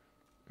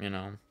 You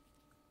know,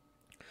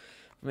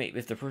 Wait,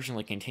 if the person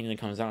like continually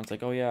comes out, it's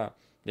like, oh yeah,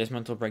 this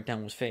mental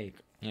breakdown was fake.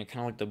 Kind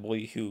of like the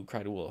boy who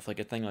cried wolf, like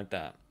a thing like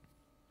that.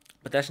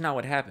 But that's not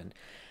what happened.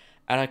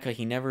 Attica,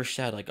 he never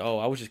said like, "Oh,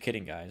 I was just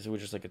kidding, guys. It was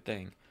just like a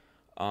thing."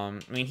 I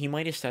mean, he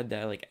might have said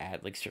that like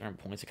at like certain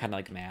points to kind of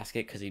like mask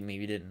it because he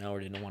maybe didn't know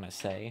or didn't want to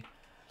say.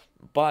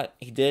 But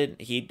he did.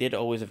 He did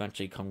always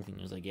eventually come clean.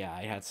 He was like, "Yeah,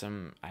 I had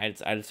some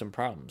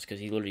problems," because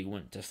he literally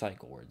went to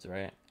psych wards,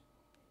 right?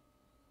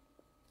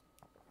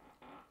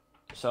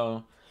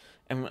 So,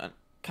 and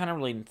kind of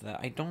relating to that,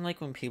 I don't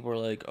like when people are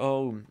like,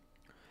 "Oh,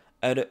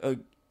 at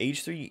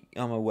H3, a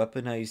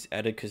weaponized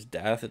Attica's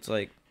death." It's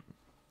like,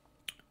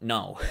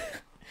 no.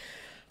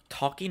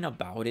 Talking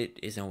about it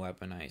isn't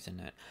weaponizing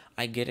it.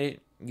 I get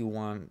it. You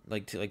want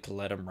to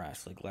let him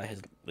rest, like let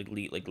his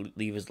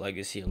leave his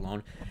legacy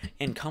alone.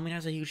 And coming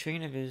as a huge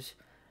fan of his,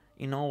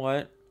 you know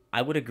what?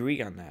 I would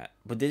agree on that.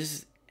 But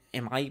this,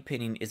 in my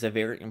opinion, is a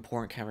very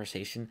important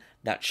conversation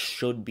that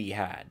should be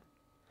had.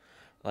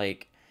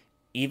 Like,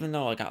 even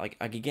though I got like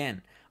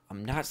again,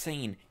 I'm not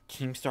saying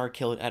Keemstar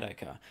killed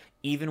Etika.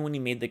 Even when he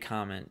made the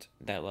comment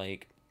that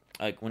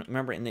when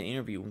remember in the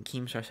interview when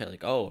Keemstar said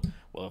like, oh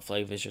well, if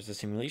life is just a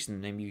simulation,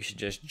 then maybe you should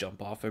just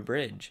jump off a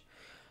bridge.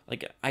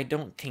 Like I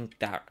don't think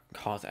that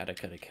caused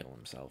Etika to kill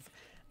himself.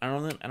 I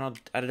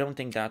don't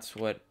think that's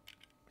what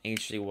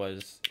H D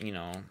was.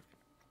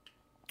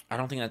 I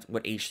don't think that's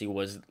what H D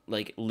was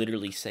like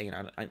literally saying.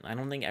 I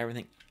don't think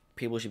everything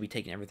people should be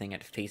taking everything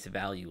at face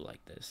value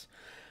like this.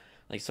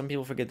 Like some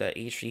people forget that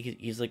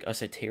he's like a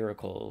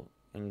satirical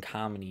and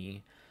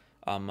comedy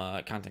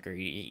content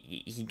creator.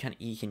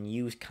 He can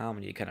use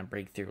comedy to kind of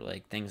break through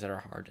like things that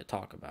are hard to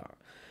talk about.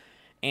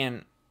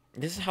 And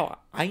this is how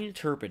I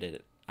interpreted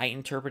it. I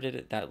interpreted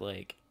it that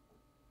like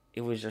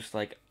it was just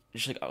like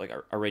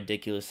a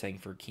ridiculous thing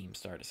for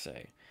Keemstar to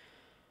say.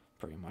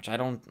 Pretty much. I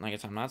don't like I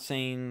said, I'm not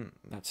saying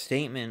that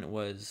statement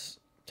was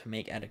to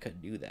make Etika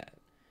do that.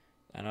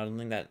 And I don't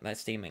think that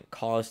statement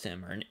caused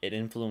him or it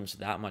influenced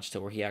that much to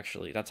where he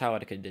actually. That's how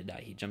Etika did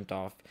that. He jumped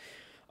off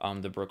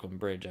the Brooklyn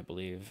Bridge, I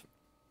believe,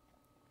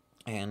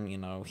 and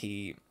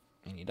he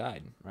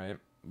died, right?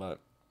 But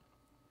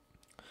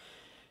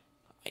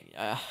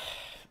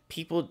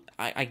people,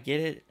 I get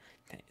it.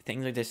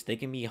 Things like this, they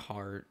can be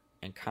hard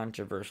and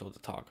controversial to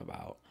talk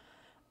about,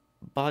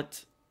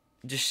 but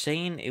just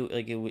saying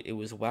it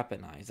was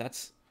weaponized.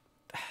 That's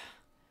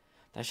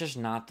just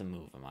not the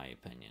move, in my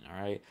opinion. All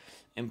right,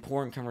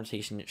 important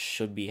conversation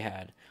should be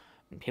had.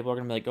 And people are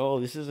gonna be like, "Oh,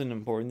 this isn't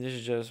important. This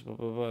is just blah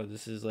blah blah.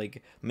 This is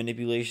like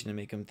manipulation to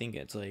make them think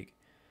it's like."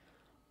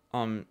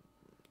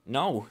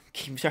 No,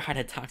 Keemstar had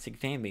a toxic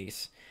fan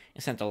base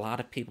and sent a lot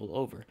of people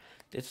over.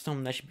 That's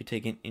something that should be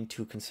taken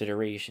into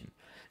consideration,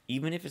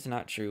 even if it's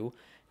not true.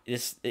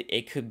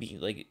 It could be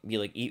like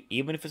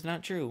even if it's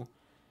not true.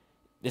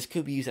 this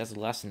could be used as a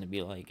lesson to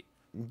be like,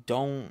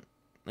 don't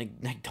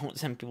don't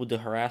send people to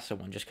harass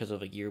someone just because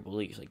of like your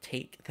beliefs. Like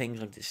take things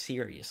like this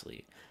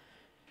seriously,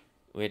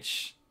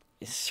 which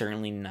is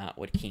certainly not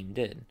what Keem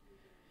did.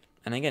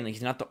 And again,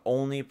 he's not the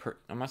only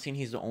I'm not saying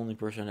he's the only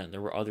person. That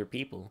there were other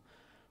people,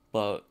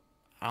 but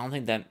I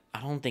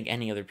don't think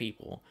any other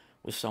people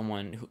with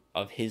someone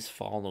of his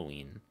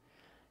following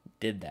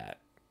did that.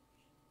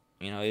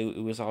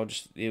 It was all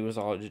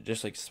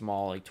just like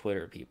small like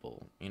Twitter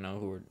people.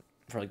 Who were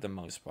for like the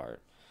most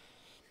part.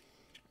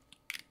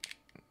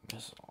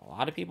 Because a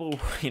lot of people,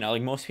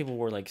 like most people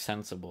were like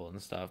sensible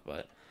and stuff,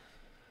 but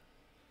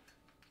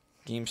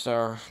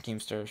Keemstar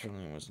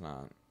certainly was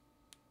not.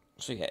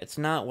 So yeah, it's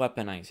not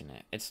weaponizing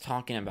it. It's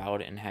talking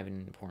about it and having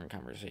an important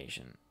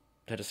conversation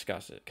to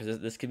discuss it, because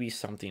this could be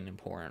something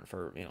important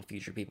for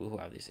future people who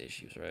have these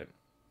issues, right?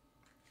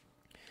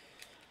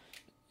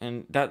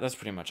 And that's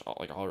pretty much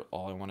all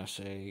I want to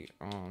say.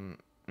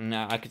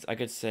 Now I could say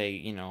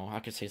I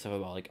could say stuff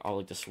about like all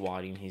like the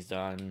swatting he's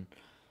done,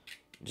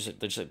 just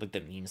like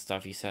the mean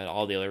stuff he said,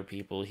 all the other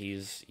people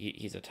he's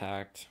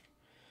attacked.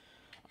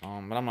 But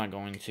I'm not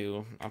going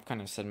to. I've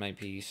kind of said my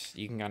piece.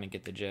 You can kind of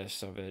get the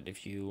gist of it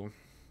if you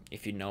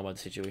know about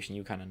the situation.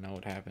 You kind of know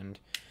what happened.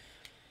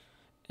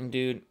 And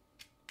dude,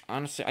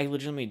 honestly, I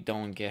legitimately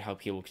don't get how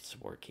people can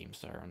support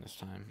Keemstar on this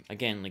time.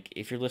 Again, like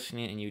if you're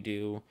listening and you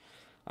do,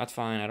 that's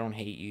fine. I don't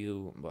hate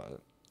you,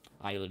 but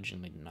I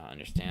legitimately do not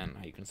understand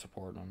how you can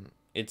support him.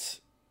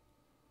 It's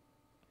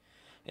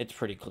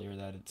pretty clear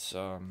that it's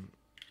I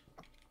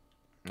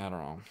don't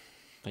know,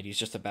 like he's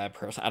just a bad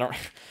person. I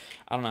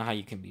don't know how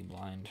you can be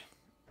blind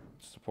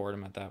to support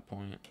him at that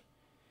point.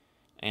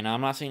 And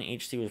I'm not saying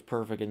HT was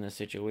perfect in this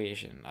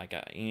situation. Like,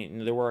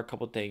 there were a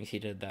couple things he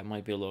did that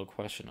might be a little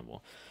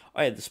questionable.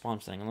 Oh yeah, the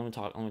sponsor thing. Let me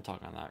talk on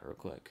that real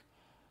quick.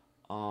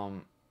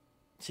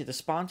 See the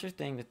sponsor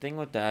thing. The thing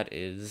with that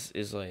is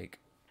like,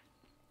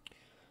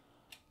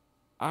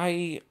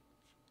 I'll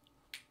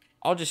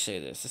just say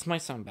this. This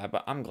might sound bad,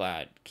 but I'm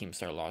glad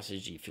Keemstar lost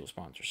his G Fuel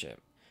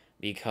sponsorship,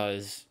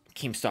 because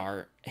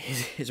Keemstar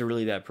is a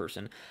really bad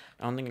person.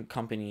 I don't think a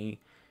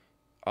company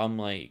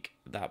like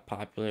that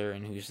popular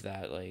and who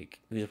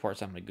supports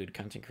some like good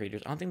content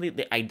creators, I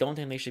don't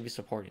think they should be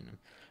supporting him,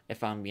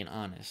 if I'm being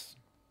honest.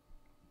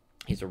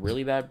 He's a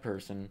really bad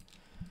person.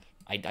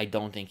 I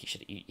don't think he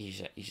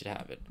should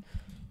have it.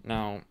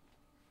 Now,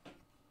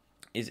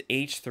 is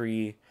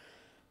H3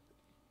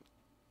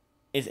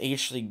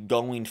 actually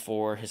going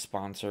for his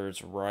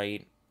sponsors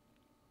right?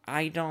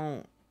 I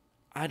don't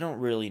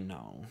really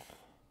know.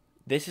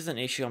 This is an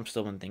issue I'm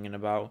still been thinking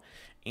about,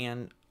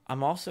 and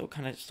I'm also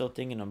kind of still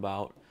thinking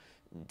about,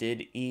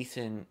 did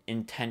Ethan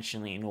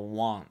intentionally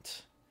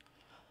want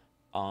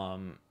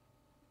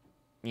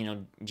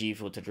G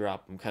Fuel to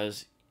drop him?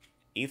 Because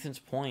Ethan's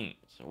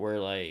points were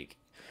like,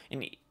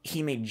 and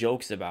he made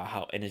jokes about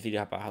how in his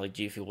video about how like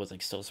G Fuel was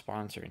like still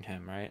sponsoring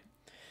him, right?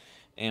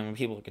 And when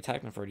people like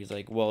attack him for it, he's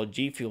like, well,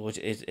 G Fuel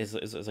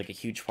is like a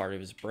huge part of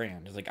his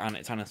brand.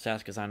 It's on his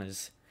desk, it's on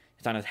his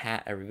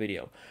hat every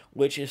video,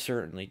 which is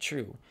certainly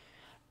true.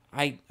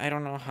 I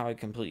don't know how I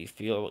completely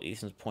feel about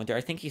Ethan's point there.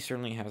 I think he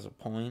certainly has a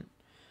point.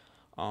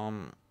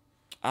 Um,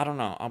 I don't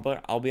know,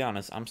 but I'll be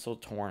honest. I'm still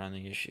torn on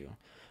the issue.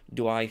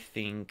 Do I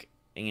think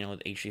the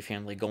HG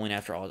family going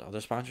after all the other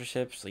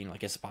sponsorships,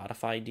 like a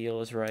Spotify deal,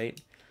 is right?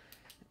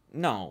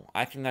 No,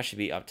 I think that should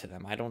be up to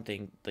them. I don't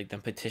think like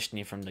them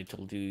petitioning from like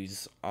to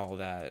lose all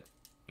that,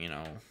 you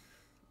know,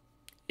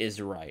 is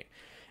right.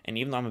 And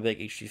even though I'm a big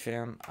HG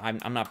fan,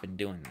 I'm not been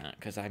doing that,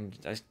 because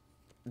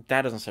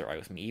that doesn't sit right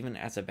with me. Even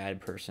as a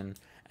bad person,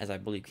 as I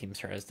believe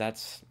Keemstar is, I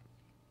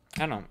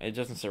don't know. It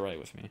doesn't sit right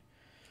with me.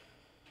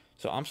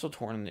 So I'm still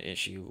torn on the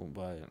issue,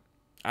 but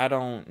I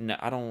don't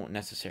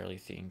necessarily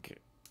think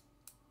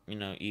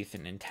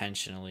Ethan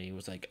intentionally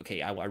was like,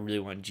 okay, I really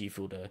want G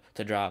Fuel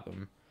to drop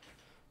him.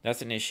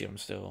 That's an issue.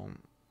 You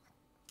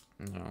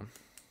know,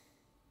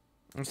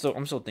 I'm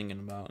still thinking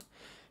about.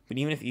 But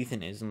even if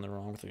Ethan is in the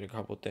wrong with like a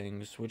couple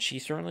things, which he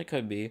certainly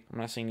could be, I'm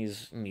not saying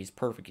he's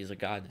perfect. He's a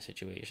god in the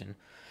situation.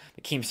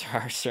 The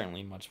Keemstar are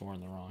certainly much more in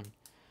the wrong.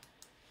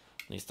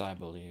 At least I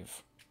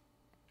believe.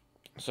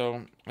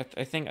 So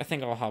I think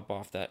I'll hop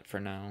off that for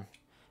now.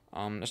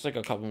 There's like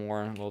a couple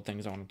more little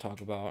things I want to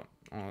talk about.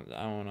 I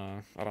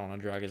don't wanna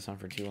drag this on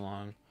for too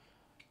long.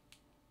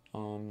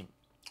 Um,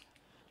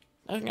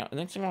 I think the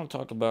next thing I want to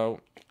talk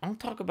about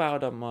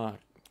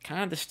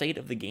kind of the state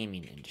of the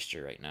gaming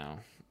industry right now,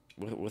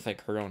 with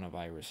like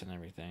coronavirus and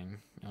everything.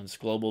 This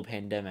global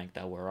pandemic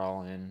that we're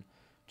all in,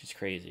 just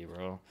crazy,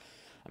 bro.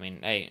 I mean,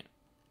 hey,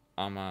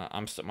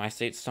 my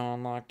state's still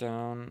on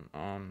lockdown.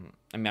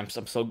 I mean,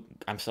 I'm still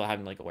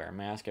having like to wear a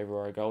mask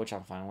everywhere I go, which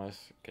I'm fine with,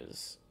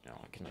 because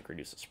I can like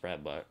reduce the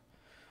spread. But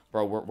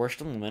bro, we're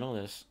still in the middle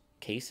of this.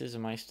 Cases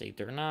in my state,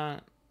 they're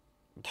not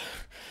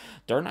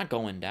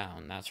going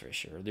down. That's for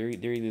sure. They're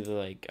either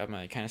like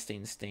kind of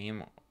staying the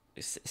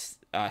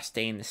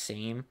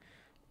same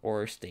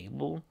or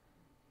stable,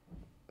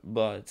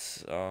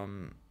 but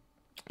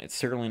it's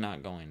certainly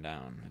not going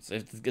down.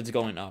 It's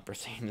going up or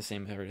staying the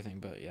same as everything.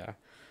 But yeah.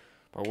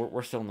 but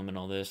we're still in the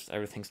middle of this.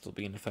 Everything's still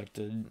being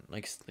affected.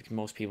 Like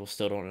most people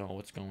still don't know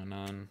what's going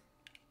on,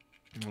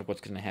 like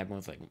what's gonna happen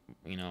with, like,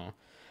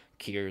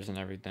 cures and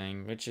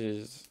everything, which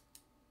is,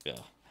 yeah.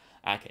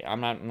 Okay,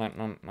 I'm not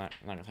gonna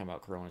talk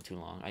about Corona too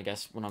long. I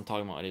guess what I'm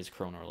talking about, it is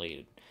Corona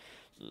related.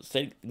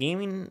 So,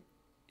 gaming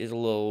is a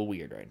little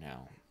weird right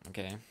now.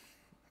 Okay,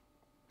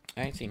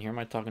 I ain't seen here. Am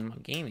I talking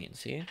about gaming?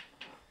 See,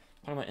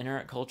 talking about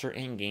internet culture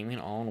and gaming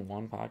all in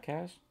one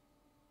podcast.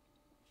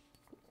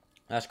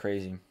 That's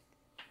crazy.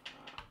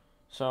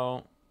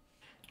 So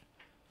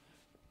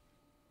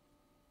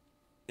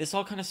this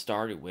all kind of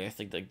started with,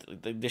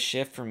 the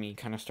shift for me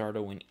kind of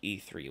started when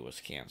E3 was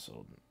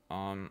canceled.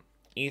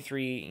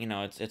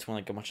 E3, it's when,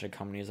 like, a bunch of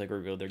companies, like,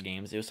 revealed their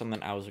games. It was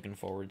something I was looking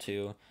forward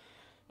to.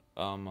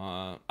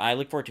 I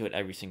look forward to it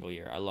every single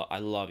year. I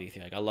love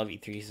E3. Like, I love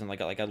E3 season.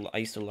 I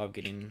used to love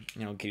getting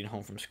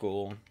home from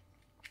school.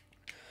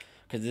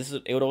 Cause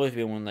it would always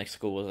be when, like,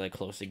 school was, like,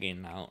 close to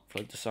getting out for,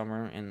 like, the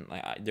summer, and,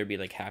 like, there'd be,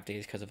 like, half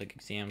days because of, like,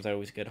 exams. I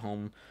always get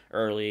home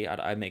early.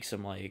 I'd make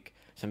some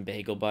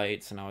bagel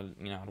bites, and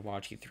I'd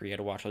watch E3. I'd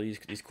watch all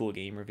these cool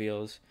game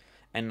reveals,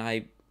 and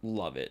I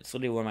love it. It's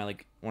literally one of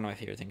my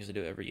favorite things to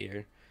do every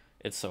year.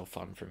 It's so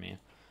fun for me,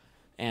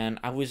 and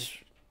I was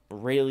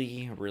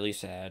really, really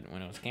sad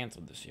when it was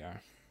canceled this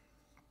year.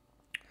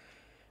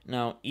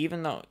 Now,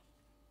 even though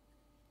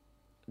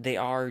they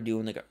are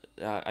doing, like,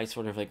 I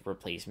sort of, like,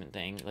 replacement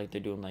thing, like,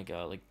 they're doing,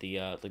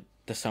 the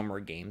summer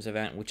games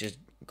event, which is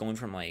going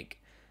from, like,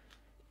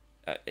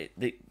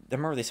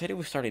 remember they said it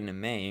was starting in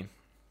May,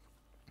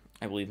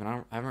 I believe, and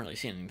I haven't really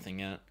seen anything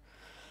yet,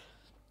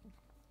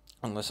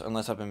 unless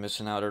I've been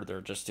missing out, or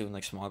they're just doing,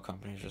 like, small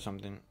companies or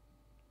something.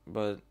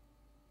 But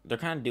they're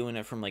kind of doing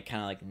it from, like,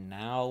 kind of like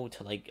now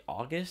to, like,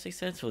 August, they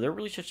said. So they're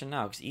really switching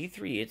now, because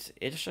E3,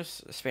 it's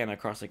just span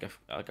across, like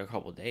a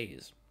couple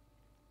days.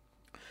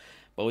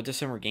 But with the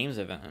Summer Games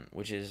event,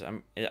 which is,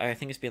 I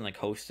think it's being, like,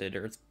 hosted,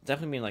 or it's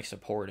definitely being, like,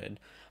 supported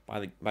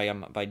by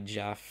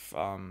Jeff.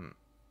 I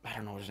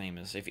don't know what his name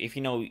is. If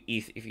you know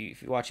if you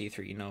watch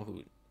E3, you know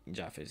who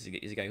Jeff is.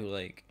 He's a guy who,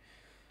 like,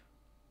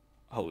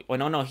 oh,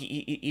 well, no,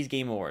 he's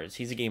Game Awards.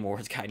 He's a Game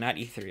Awards guy, not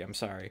E3. I'm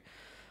sorry.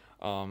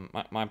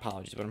 My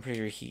apologies, but I'm pretty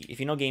sure if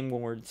you know Game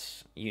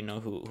Awards, you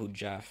know who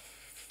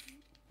Jeff.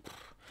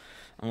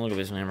 I'm gonna look at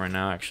his name right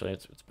now. Actually,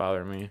 it's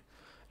bothering me.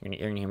 You're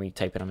gonna hear me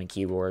typing on my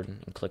keyboard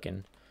and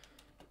clicking.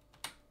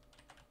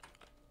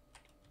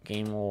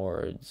 Game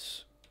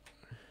Awards.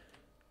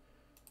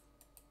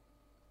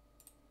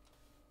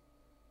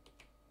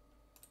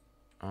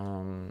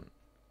 How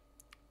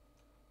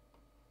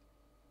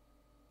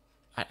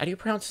do you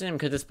pronounce his name?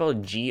 Because it's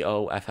spelled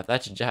Goff.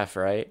 That's Jeff,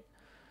 right?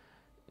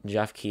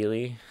 Jeff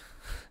Keighley.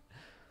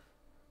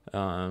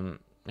 Yeah,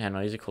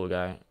 no, he's a cool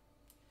guy.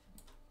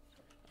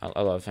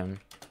 I love him.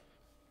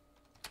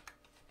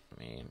 Let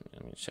me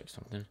check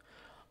something.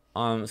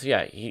 So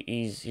yeah,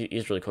 he's a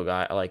really cool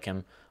guy. I like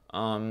him.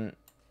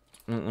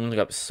 Let me look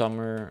up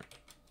Summer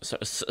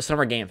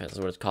Game Fest is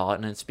what it's called,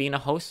 and it's being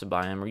hosted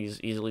by him, or he's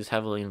at least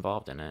heavily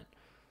involved in it.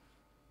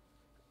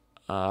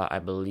 I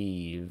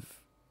believe.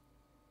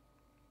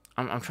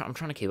 I'm trying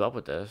to keep up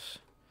with this.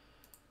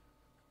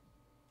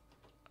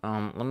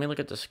 Let me look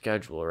at the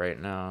schedule right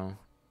now.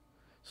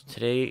 So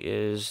today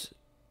is,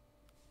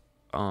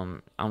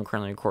 I'm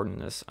currently recording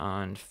this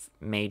on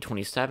May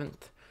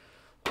 27th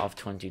of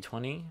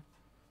 2020.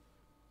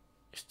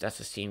 That's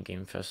the Steam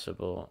Game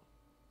Festival.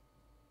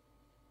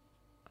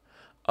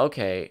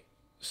 Okay,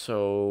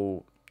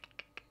 so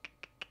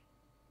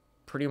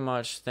pretty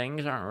much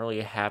things aren't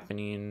really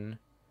happening.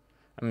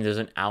 I mean, there's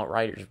an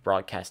Outriders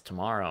broadcast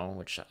tomorrow,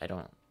 which I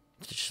don't.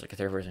 It's just like a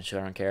third-person show.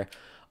 I don't care.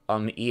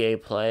 EA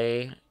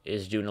Play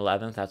is June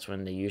 11th. That's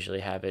when they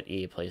usually have it.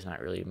 EA Play is not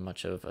really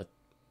much of a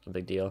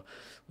big deal.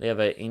 They have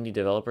an indie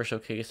developer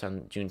showcase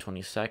on June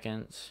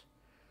 22nd.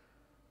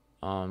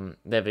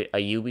 They have a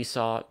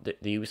Ubisoft.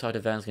 The Ubisoft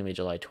event is gonna be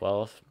July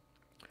 12th.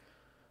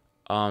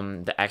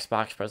 The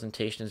Xbox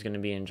presentation is gonna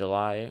be in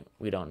July.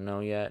 We don't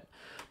know yet.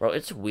 Bro,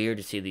 it's weird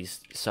to see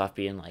these stuff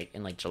being, like,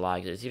 in, like, July,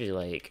 because it's usually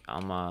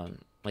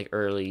like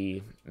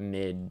early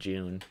mid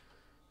June.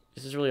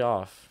 This is really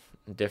off,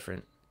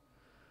 different.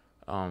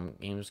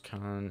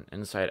 Gamescom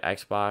inside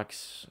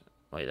Xbox.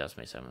 Wait, that's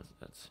May 7th.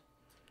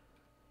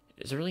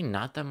 Is there really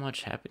not that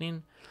much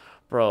happening,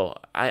 bro?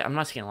 I'm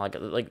not seeing like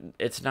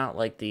it's not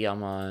like the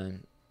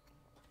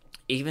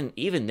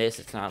even this.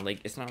 It's not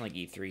like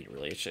E3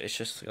 really. It's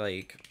just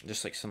like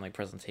some, like,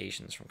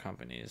 presentations from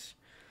companies.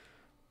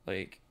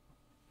 Like,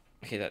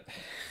 okay, that.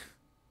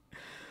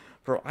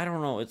 Bro, I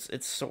don't know.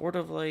 It's sort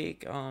of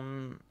like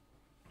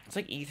it's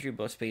like E3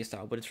 but spaced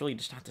out, but it's really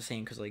just not the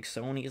same, because, like,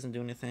 Sony isn't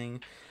doing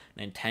anything.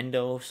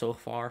 Nintendo, so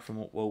far from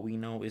what we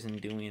know, isn't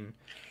doing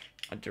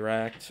a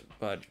direct.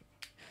 But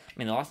I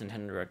mean, the last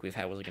Nintendo direct we've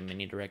had was, like, a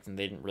mini direct, and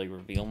they didn't really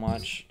reveal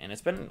much. And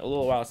it's been a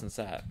little while since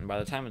that. And by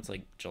the time it's,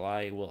 like,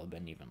 July, it will have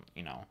been even,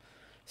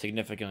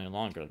 significantly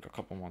longer, like a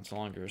couple months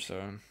longer.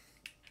 So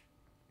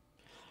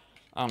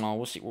I don't know.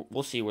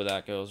 We'll see where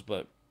that goes.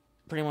 But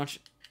pretty much,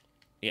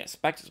 yes.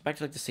 Back to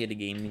like the state of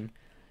gaming.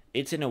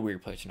 it's in a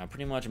weird place now.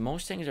 Pretty much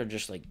most things are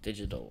just like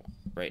digital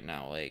right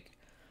now. Like,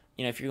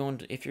 if you're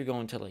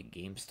going to like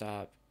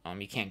GameStop,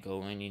 you can't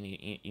go in. You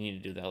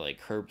need to do that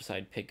like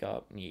curbside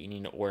pickup. You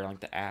need to order like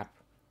the app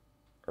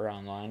or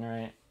online,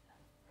 right?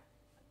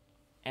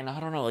 And I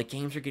don't know, like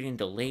games are getting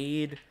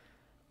delayed,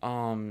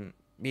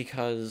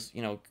 because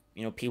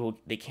people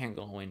they can't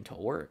go into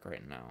work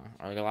right now.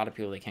 Or like a lot of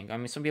people they can't. I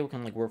mean, some people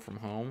can like work from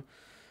home,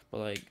 but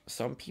like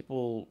some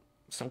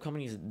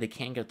companies they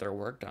can't get their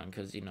work done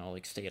because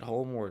like stay at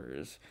home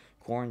orders,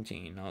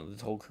 quarantine,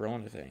 this whole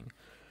Corona thing.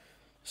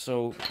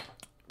 So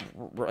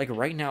like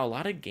right now, a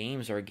lot of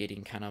games are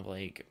getting kind of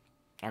like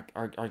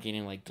are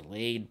getting like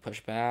delayed,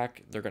 pushed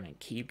back. They're gonna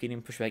keep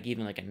getting pushed back,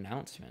 even like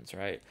announcements,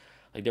 right?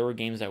 Like there were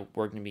games that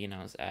were gonna be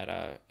announced at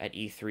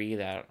E3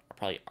 that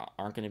probably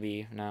aren't gonna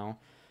be now.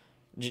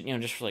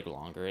 Just for like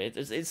longer.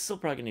 It's still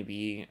probably gonna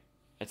be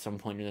at some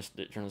point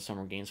during the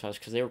Summer Games Fest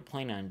because they were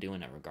planning on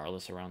doing it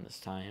regardless around this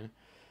time.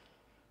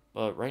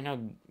 But right now,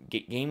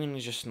 gaming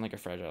is just in like a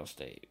fragile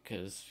state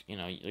because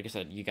like I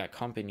said, you got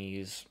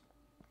companies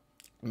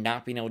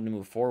not being able to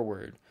move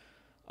forward.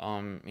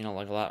 Like a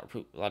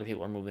lot of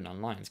people are moving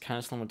online. It's kind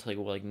of similar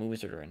to like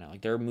movies are doing right now.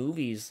 Like there are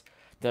movies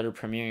that are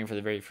premiering for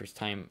the very first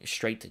time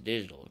straight to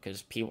digital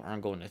because people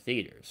aren't going to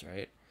theaters,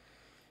 right?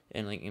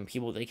 And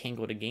people they can't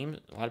go to games.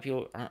 A lot of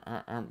people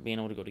aren't being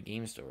able to go to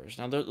game stores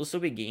now. There'll still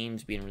be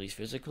games being released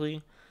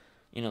physically,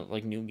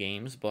 like new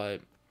games,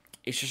 but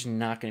it's just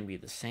not going to be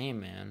the same,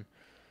 man,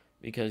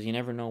 because you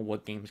never know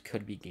what games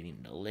could be getting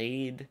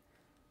delayed.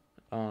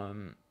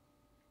 Um,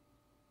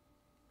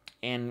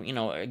 and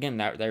again,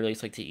 that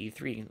relates like to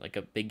E3, like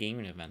a big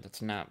gaming event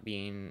that's not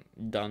being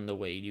done the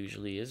way it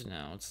usually is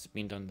now. It's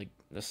being done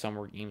the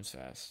Summer Games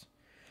Fest.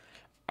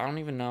 I don't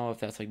even know if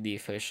that's like the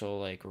official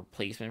like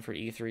replacement for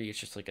E3. It's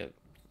just like a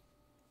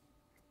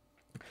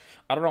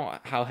I don't know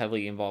how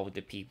heavily involved with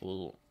the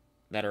people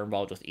that are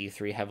involved with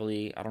E3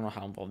 heavily. I don't know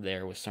how involved they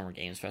are with Summer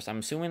Games Fest. I'm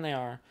assuming they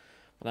are.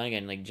 But then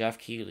again, like Jeff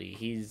Keighley,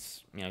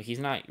 he's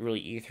not really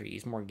E3.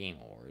 He's more Game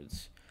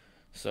Awards.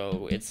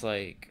 So it's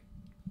like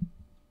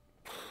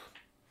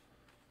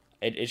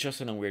it's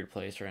just in a weird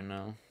place right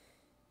now.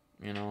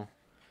 You know,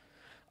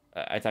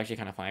 it's actually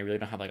kind of fun. I really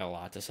don't have like a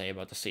lot to say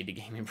about the state of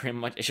gaming. Pretty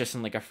much, it's just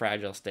in like a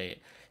fragile state,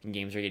 and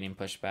games are getting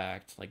pushed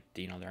back. Like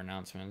their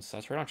announcements.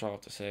 That's pretty much all I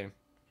have to say.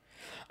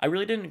 I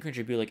really didn't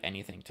contribute like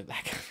anything to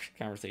that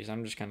conversation.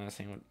 I'm just kind of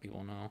saying what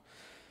people know,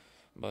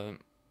 but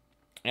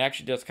it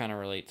actually does kind of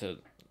relate to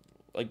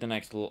like the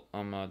next little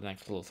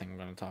thing we're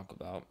gonna talk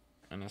about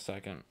in a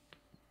second.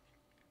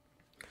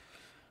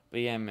 But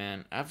yeah,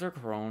 man, after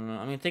Corona,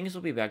 I mean things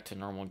will be back to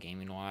normal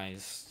gaming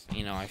wise.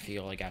 I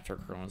feel like after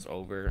Corona's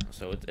over,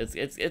 so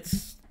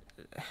it's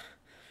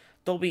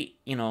there'll be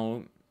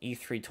E3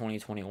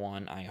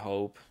 2021. I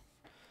hope.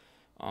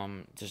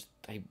 Just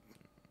I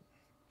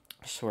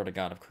swear to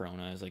God, if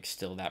Corona is like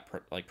still that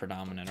like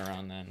predominant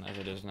around then as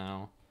it is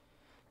now,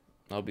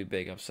 I'll be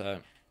big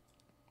upset.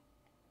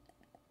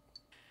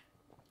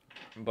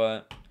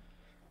 But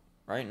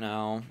right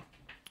now,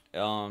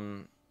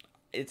 um,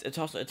 it's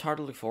hard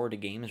to look forward to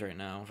games right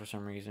now for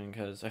some reason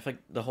because I feel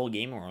like the whole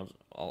game world,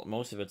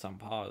 most of it's on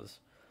pause.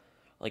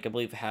 Like I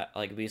believe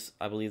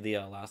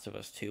the Last of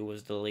Us 2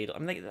 was delayed. I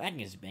mean, like, that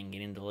game's been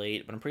getting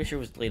delayed, but I'm pretty sure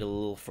it was delayed a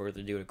little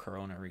further due to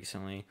Corona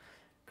recently.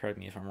 Correct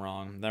me if I'm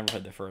wrong. Never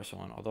played the first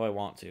one, although I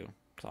want to,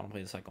 because I don't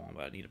play the second one,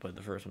 but I need to play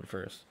the first one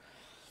first.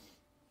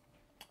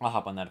 I'll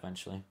hop on that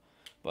eventually,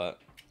 but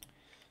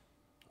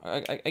I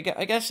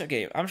guess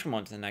okay. I'm just going to move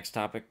on to the next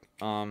topic.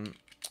 I'm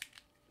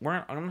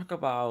gonna talk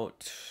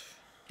about.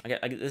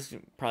 This is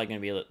probably gonna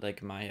be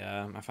like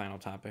my final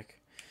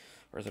topic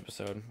for this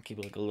episode. Keep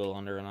it like a little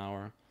under an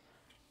hour.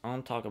 I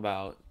want to talk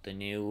about the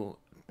new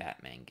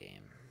Batman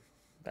game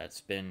that's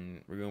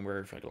been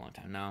rumored for like a long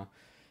time now.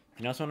 If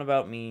you know something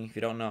about me, if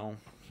you don't know,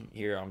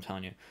 here I'm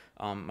telling you.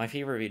 My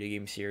favorite video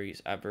game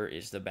series ever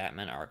is the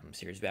Batman Arkham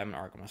series.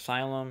 Batman Arkham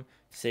Asylum,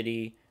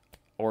 City,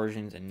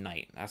 Origins, and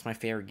Night. That's my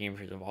favorite game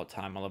series of all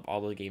time. I love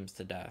all the games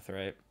to death,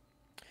 right?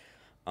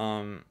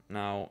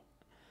 Now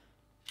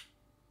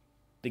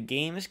the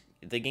game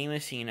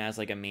is seen as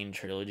like a main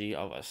trilogy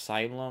of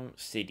Asylum,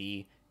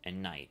 City,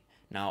 and Night.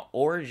 Now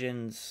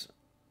Origins,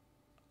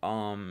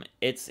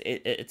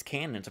 it's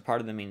canon. It's a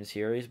part of the main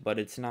series, but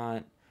it's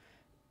not.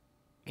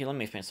 Okay, let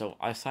me explain. So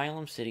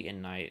Asylum, City,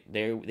 and Night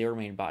they were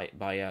made by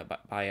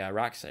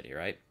Rocksteady,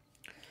 right?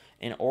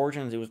 In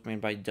Origins, it was made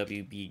by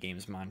WB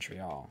Games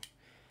Montreal,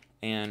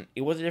 and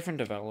it was a different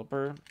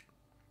developer.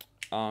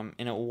 And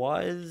it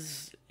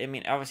was. I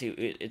mean, obviously,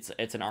 it's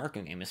an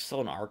Arkham game. It's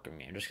still an Arkham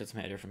game, just because it's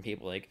made by different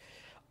people. Like,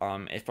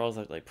 it follows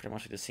like pretty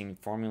much like the same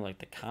formula. Like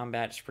the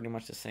combat is pretty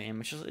much the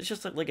same. It's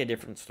just like a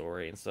different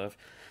story and stuff.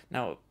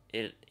 Now,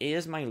 it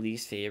is my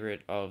least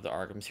favorite of the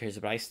Arkham series,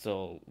 but I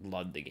still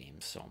love the game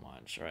so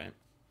much, right?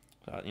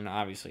 So,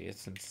 obviously,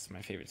 since it's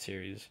my favorite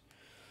series.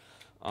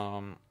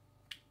 Um,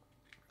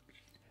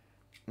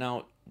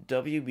 Now,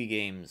 WB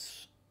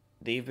Games,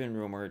 they've been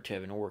rumored to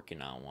have been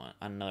working on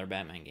another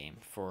Batman game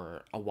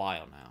for a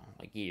while now,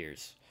 like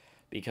years.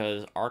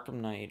 because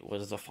Arkham Knight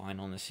was the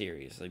final in the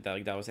series.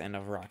 That was the end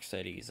of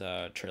Rocksteady's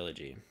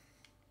trilogy.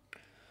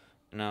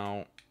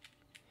 Now,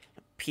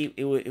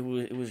 it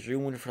was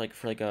rumored for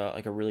like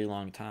a really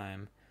long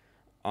time.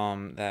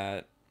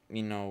 That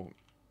you know,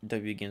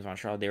 W Games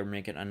Montreal, they were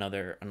making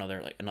another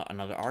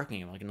Arkham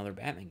game, like another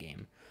Batman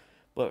game.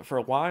 But for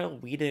a while,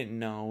 we didn't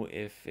know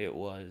if it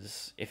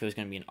was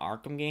gonna be an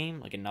Arkham game,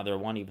 like another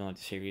one, even though the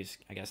series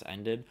I guess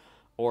ended,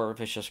 or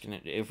if it's just gonna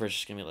be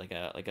like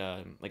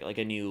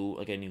a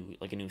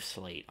new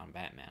slate on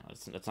Batman.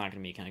 It's not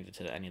gonna be connected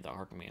to any of the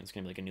Arkham games. It's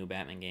gonna be like a new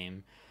Batman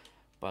game,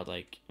 but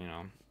like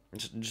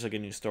just like a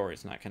new story.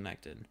 It's not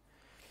connected.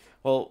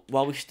 Well,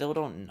 while we still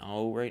don't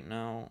know right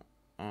now,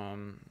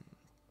 um,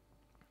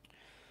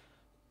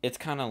 it's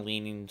kind of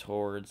leaning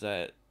towards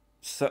that.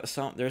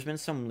 Some there's been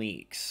some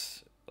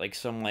leaks, like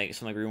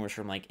rumors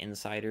from like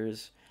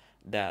insiders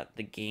that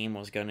the game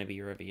was going to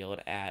be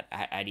revealed at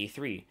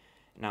E3.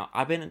 Now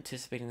I've been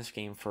anticipating this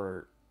game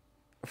for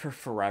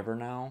forever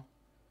now.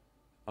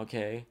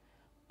 Okay,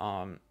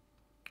 um,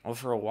 well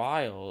for a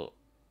while,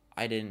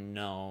 I didn't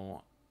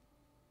know.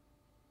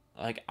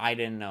 I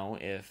didn't know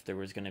if there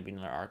was going to be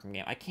another Arkham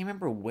game. I can't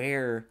remember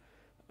where.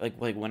 Like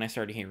when I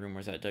started hearing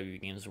rumors that W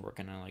Games was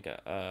working on like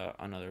a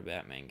another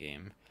Batman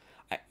game,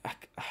 I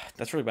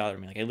that's really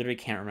bothering me. Like I literally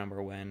can't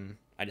remember when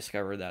I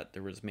discovered that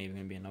there was maybe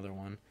gonna be another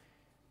one,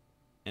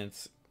 and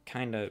it's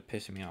kind of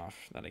pissing me off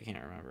that I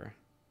can't remember.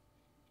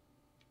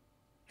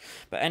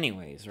 But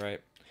anyways,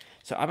 right?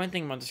 So I've been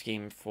thinking about this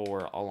game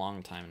for a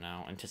long time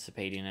now,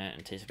 anticipating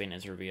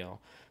its reveal.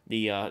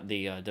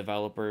 The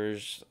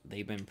developers,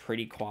 they've been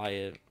pretty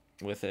quiet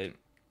with it.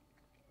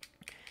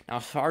 Now,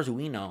 as far as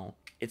we know,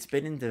 it's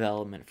been in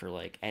development for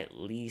like at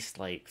least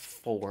like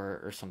 4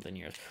 or something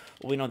years.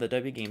 Well, we know that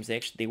W Games,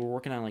 they were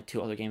working on like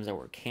two other games that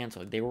were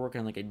canceled. They were working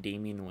on like a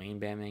Damian Wayne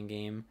Batman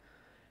game,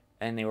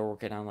 and they were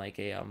working on like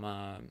a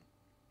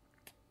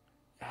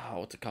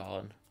what's it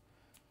called?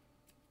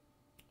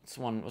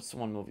 What's the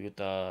one movie with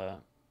the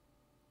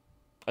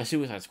a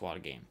Suicide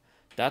Squad game?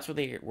 That's what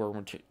they were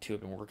to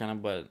have been working on.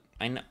 But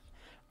I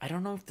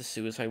don't know if the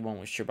Suicide one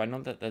was true, but I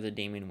know that the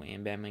Damian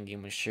Wayne Batman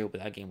game was true,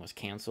 but that game was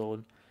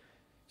canceled.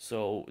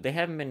 So they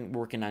haven't been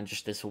working on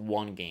just this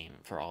one game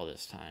for all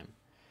this time,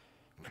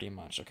 pretty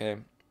much. Okay,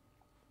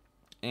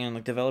 and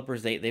like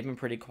developers, they've been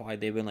pretty quiet.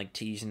 They've been like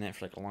teasing it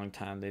for like a long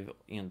time. They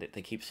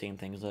keep saying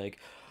things like,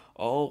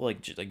 "Oh,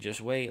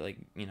 just wait, like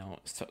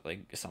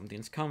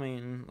something's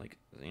coming, like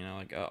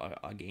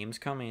a game's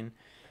coming,"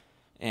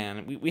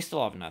 and we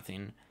still have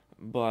nothing.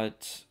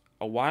 But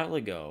a while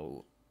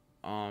ago,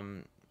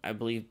 I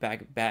believe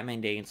back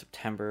Batman Day in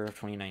September of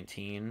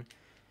 2019,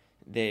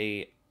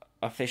 they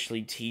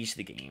officially teased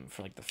the game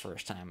for like the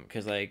first time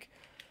because like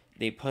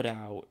they put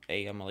out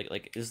a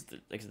this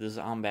is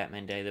on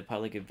Batman Day. They put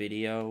out, like a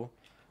video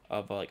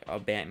of like a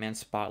Batman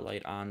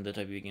spotlight on the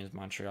W Games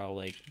Montreal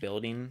like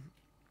building,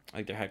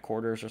 like their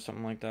headquarters or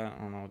something like that.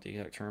 I don't know what the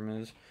exact term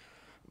is,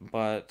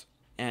 but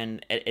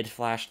and it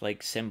flashed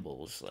like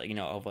symbols like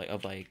of what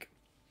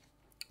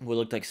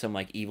looked like some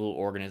like evil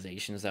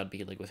organizations that would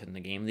be like within the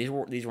game. These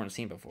weren't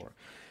seen before,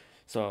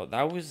 so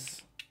that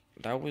was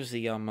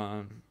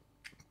the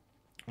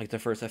like the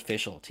first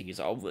official tease.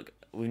 Oh, look,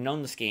 we've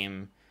known this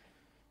game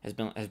has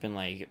been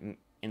like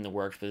in the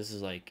works, but this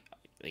is like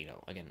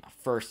again a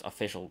first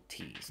official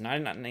tease,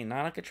 not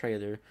like a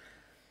trailer.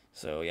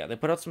 So yeah, they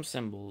put out some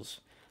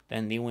symbols,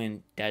 then they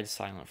went dead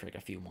silent for like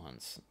a few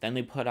months. Then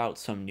they put out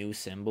some new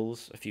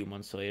symbols a few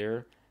months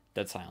later,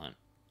 dead silent.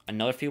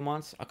 Another few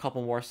months, a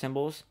couple more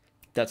symbols,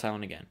 dead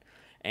silent again,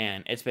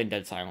 and it's been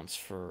dead silence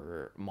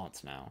for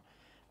months now.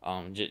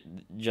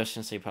 Just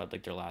since they put out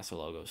like their last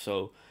logo,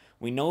 so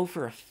we know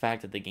for a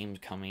fact that the game's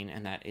coming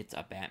and that it's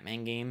a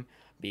Batman game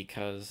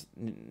because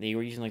they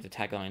were using like the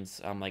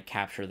taglines like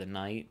capture the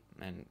night,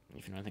 and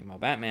if you know anything about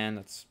Batman,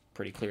 that's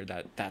pretty clear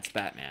that that's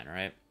Batman,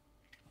 right?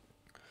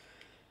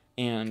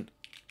 And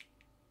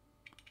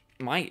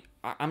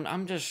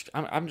I'm just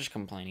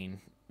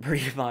complaining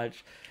pretty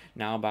much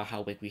now about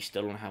how like we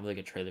still don't have like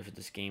a trailer for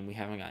this game. We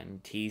haven't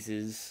gotten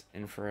teases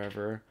in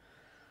forever.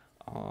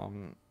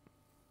 um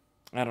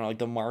I don't know, like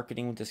the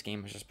marketing with this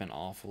game has just been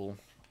awful.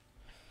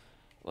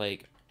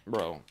 Like,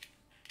 bro,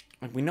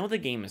 like we know the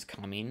game is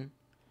coming.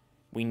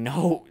 We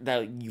know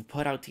that you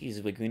put out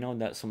teasers. Like we know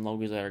that some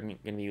logos are gonna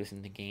be used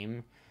in the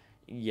game.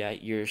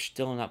 Yet you're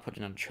still not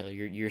putting on a trailer.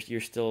 You're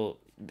still,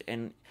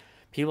 and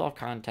people have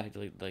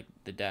contacted like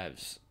the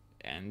devs,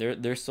 and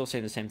they're still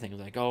saying the same thing.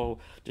 Like, oh,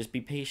 just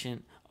be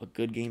patient. A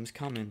good game's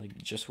coming. Like,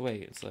 just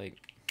wait. It's like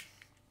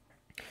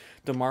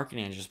the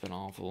marketing has just been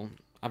awful.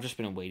 I've just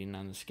been waiting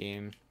on this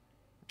game,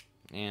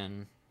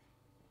 and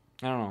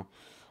I don't know.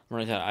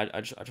 Right,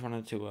 I just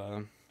wanted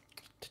to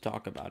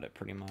talk about it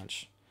pretty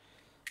much.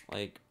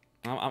 Like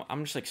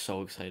I'm just like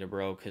so excited,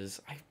 bro,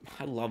 because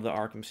I love the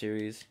Arkham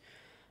series.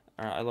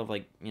 I love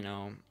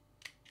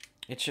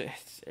it's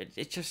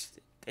just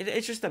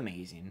it's just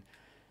amazing,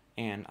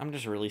 and I'm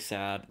just really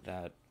sad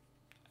that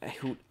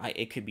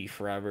it could be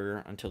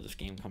forever until this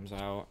game comes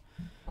out.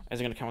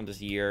 Is it gonna come out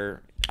this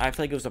year? I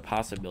feel like it was a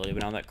possibility,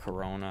 but now that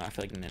Corona, I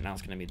feel like now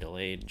it's gonna be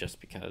delayed just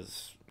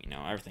because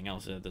everything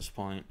else is at this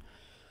point.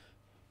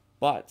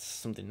 But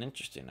something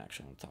interesting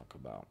actually I want to talk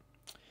about.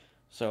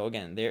 So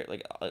again, there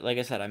like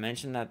I said, I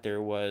mentioned that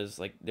there was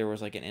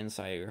an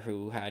insider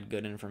who had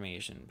good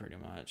information, pretty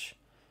much,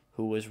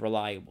 who was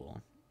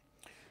reliable,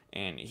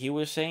 and he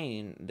was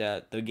saying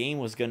that the game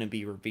was gonna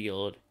be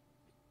revealed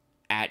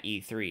at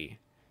E3.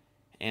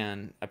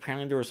 And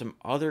apparently there were some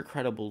other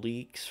credible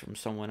leaks from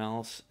someone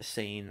else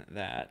saying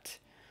that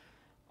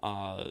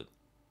uh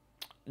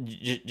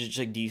just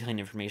like detailing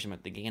information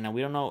about the game. Now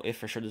we don't know if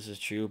for sure this is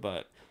true,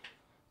 but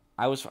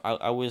I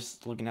was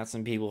looking at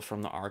some people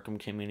from the Arkham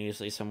community,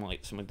 say some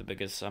of the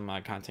biggest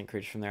content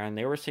creators from there, and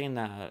they were saying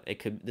that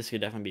this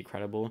could definitely be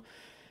credible.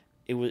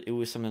 It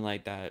was something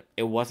like that.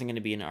 It wasn't going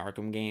to be an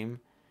Arkham game.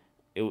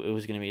 It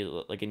was going to be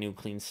like a new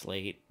clean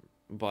slate,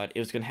 but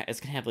it's gonna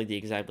have like the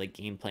exact like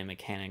gameplay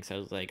mechanics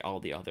as like all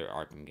the other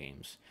Arkham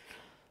games.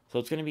 So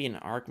it's gonna be an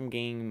Arkham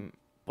game,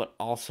 but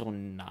also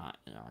not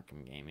an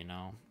Arkham game.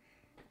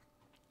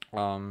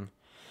 Um,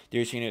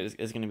 they're saying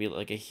it's gonna be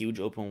like a huge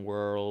open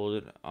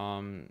world.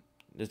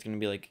 There's gonna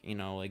be like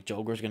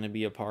Joker's gonna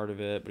be a part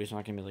of it, but he's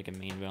not gonna be like a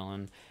main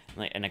villain.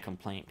 And a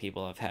complaint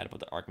people have had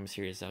about the Arkham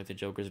series that like the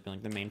Joker's been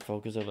like the main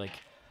focus of like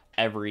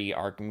every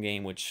Arkham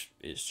game, which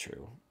is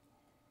true.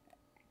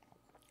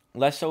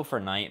 Less so for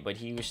Knight, but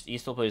he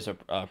still plays a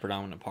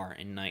predominant part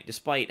in Knight,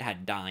 despite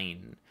had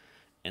dying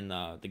in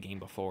the game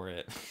before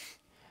it.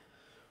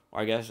 Or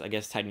I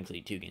guess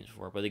technically two games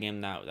before, but the game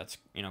now that's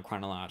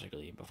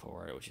chronologically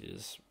before it, which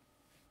is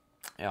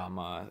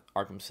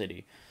Arkham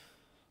City.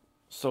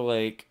 So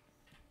like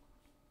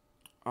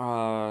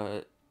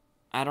I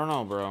don't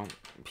know, bro.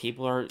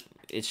 People are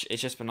it's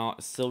just been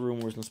still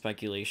rumors and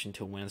speculation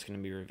to when it's gonna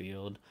be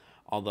revealed.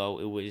 Although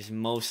it was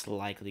most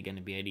likely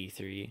gonna be at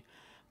E3.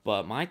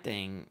 But my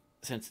thing,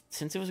 since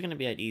it was gonna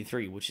be at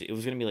E3, which it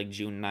was gonna be like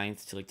June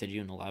 9th to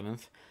June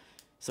 11th.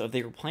 So if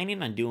they were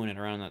planning on doing it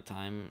around that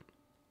time,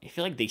 I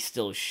feel like they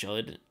still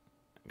should.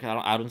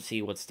 Cause I don't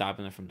see what's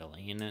stopping them from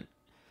delaying it.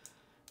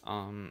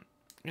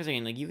 Because I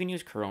mean, like you can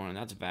use Corona, and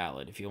that's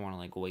valid if you want to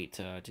like wait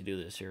to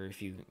do this, or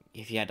if you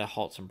had to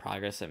halt some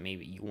progress that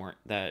maybe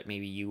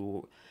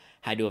you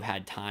had to have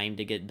had time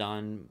to get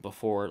done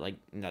before like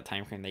in that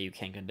time frame that you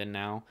can't get done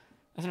now.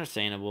 That's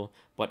understandable,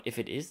 but if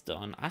it is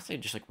done, I say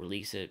just like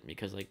release it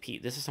because like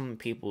this is something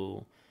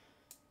people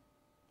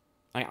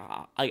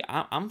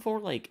I'm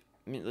for like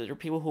I mean, there are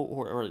people who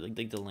are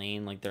like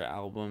delaying like their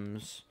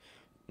albums,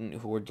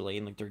 who are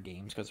delaying like their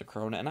games because of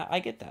Corona, and I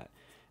get that,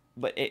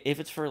 but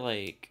if it's for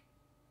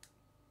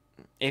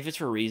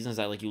reasons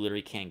that like you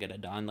literally can't get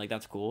it done, like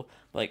that's cool.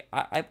 But like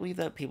I believe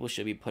that people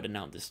should be putting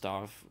out this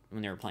stuff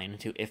when they're planning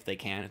to, if they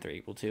can, if they're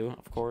able to,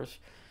 of course,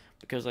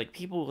 because like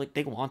people like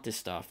they want this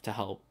stuff to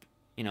help.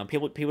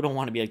 People don't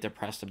want to be like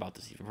depressed about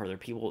this even further.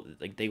 People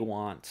like they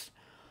want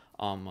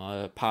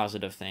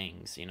positive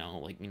things.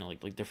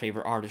 Like their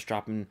favorite artist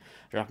dropping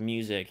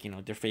music.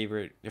 Their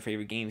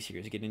favorite game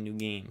series getting new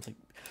games. Like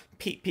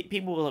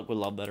people would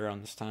love that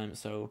around this time.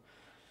 So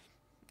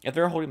if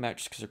they're holding back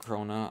just because of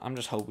Corona, I'm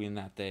just hoping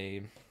that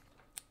they.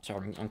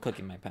 Sorry, I'm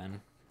clicking my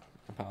pen.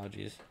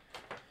 Apologies.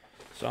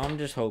 So I'm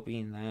just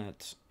hoping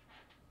that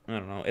I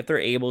don't know if they're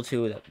able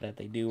to that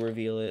they do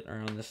reveal it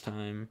around this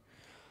time.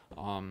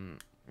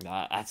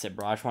 That's it,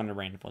 bro. I just wanted to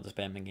rant about this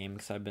Batman game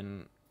because I've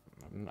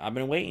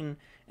been waiting,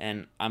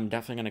 and I'm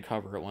definitely gonna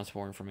cover it once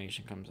more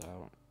information comes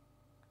out.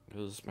 It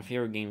was my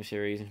favorite game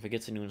series, and if it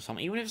gets a new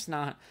installment, even if it's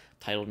not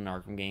titled an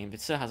Arkham game,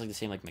 it still has like the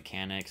same like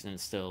mechanics, and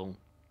it's still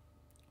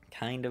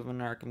kind of an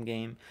Arkham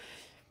game,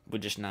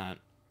 but just not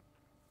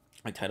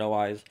like title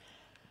wise.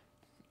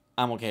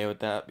 I'm okay with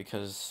that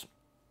because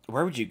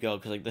where would you go?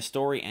 Because like the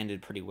story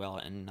ended pretty well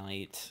at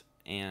night,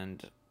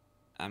 and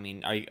I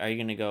mean, are you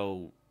gonna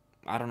go?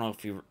 I don't know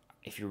if you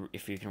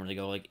can really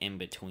go like in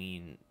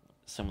between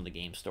some of the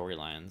game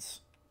storylines.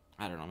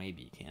 I don't know.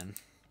 Maybe you can.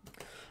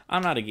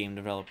 I'm not a game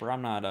developer.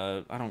 I'm not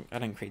a. I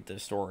didn't create the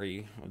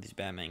story of these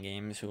Batman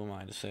games. Who am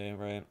I to say,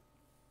 right?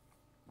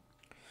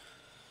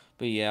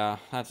 But yeah,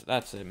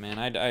 that's it, man.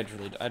 I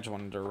just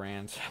wanted to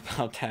rant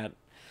about that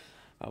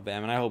about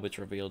Batman. I hope it's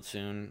revealed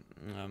soon.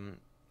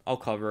 I'll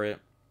cover it,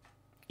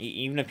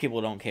 even if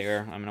people don't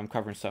care. I mean, I'm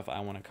covering stuff I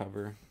want to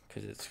cover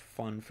because it's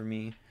fun for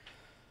me.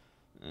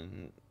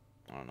 And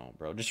I don't know,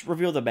 bro. Just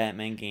reveal the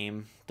Batman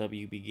game,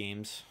 WB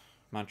Games,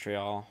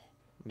 Montreal,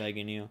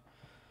 begging you.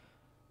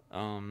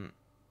 Um,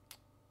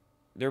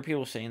 there are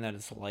people saying that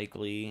it's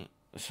likely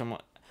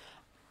somewhat.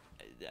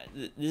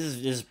 This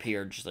is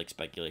pure just like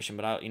speculation,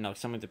 but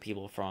some of the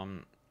people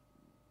from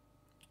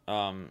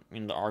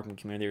in the Arkham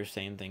community are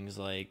saying things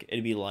like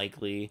it'd be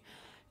likely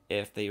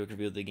if they would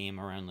reveal the game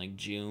around like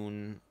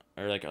June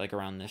or like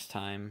around this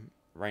time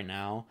right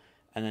now,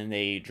 and then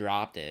they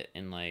dropped it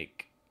in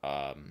like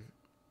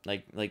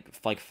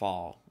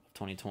fall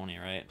 2020,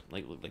 right?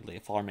 Like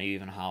late fall or maybe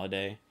even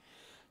holiday.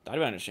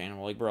 That'd be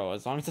understandable. Like, bro,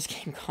 as long as this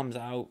game comes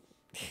out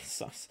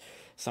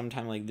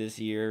sometime like this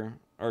year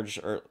or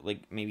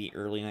like maybe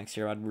early next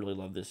year, I'd really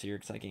love this year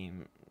because that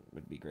game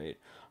would be great.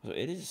 So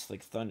it is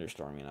like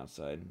thunderstorming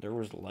outside. There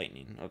was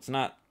lightning. It's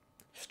not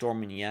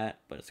storming yet,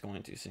 but it's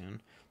going to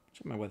soon.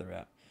 Check my weather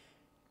app.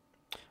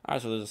 All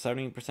right, so there's a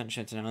 70%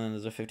 chance now, and then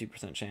there's a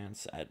 50%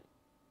 chance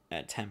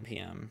at 10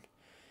 p.m.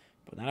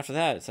 But then after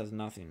that, it says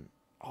nothing.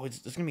 Oh, it's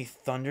gonna be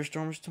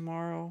thunderstorms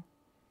tomorrow.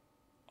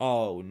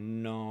 Oh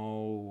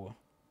no.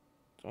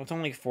 So it's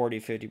only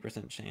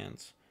 40-50%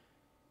 chance.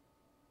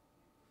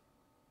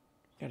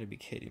 You gotta be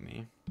kidding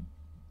me.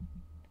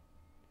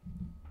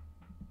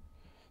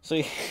 So,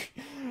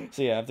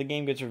 so yeah, if the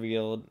game gets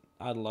revealed,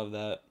 I'd love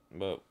that.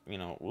 But,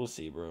 we'll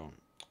see, bro.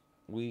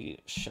 We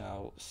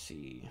shall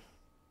see.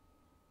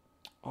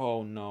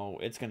 Oh, no.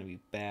 It's going to be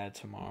bad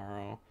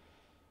tomorrow.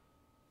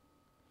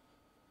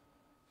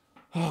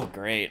 Oh,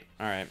 great.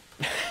 All right.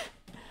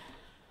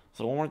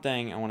 So, one more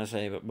thing I want to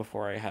say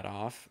before I head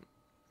off.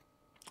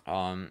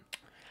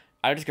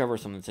 I discovered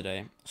something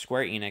today.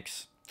 Square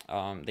Enix,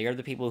 they are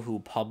the people who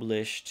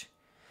published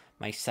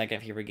my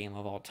second favorite game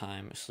of all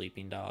time,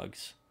 Sleeping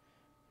Dogs.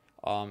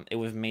 It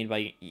was made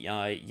by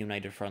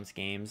United Fronts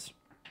Games,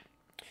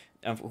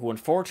 who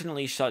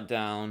unfortunately shut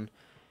down,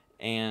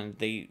 and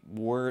they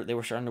were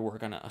starting to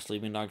work on a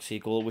Sleeping Dogs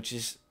sequel, which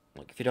is,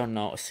 like, if you don't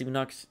know, a Sleeping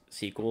Dogs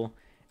sequel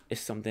is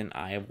something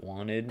I have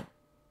wanted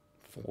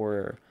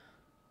for,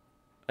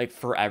 like,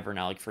 forever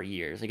now, like, for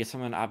years. Like, it's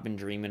something I've been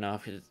dreaming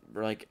of. Cause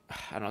like,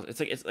 I don't know.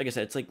 It's like I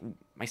said, it's like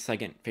my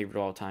second favorite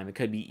of all time. It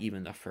could be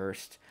even the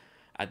first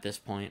at this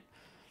point.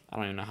 I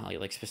don't even know how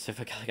like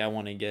specific like I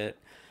want to get,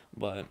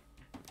 but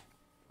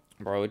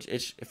bro,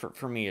 it's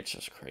for me, it's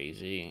just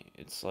crazy.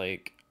 It's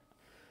like,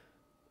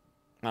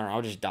 I don't know,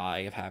 I'll just die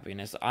of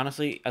happiness.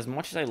 Honestly, as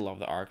much as I love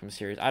the Arkham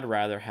series, I'd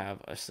rather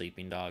have a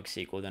Sleeping Dog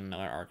sequel than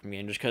another Arkham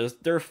game, just because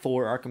there are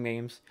 4 Arkham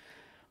games.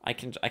 I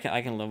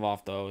can live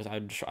off those.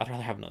 I'd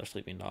rather have another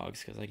Sleeping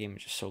Dogs because that game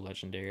is just so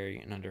legendary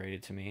and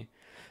underrated to me.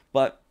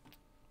 But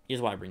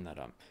here's why I bring that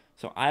up.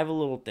 So I have a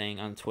little thing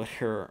on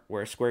Twitter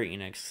where Square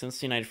Enix, since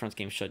the United Fronts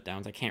game shut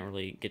down, I can't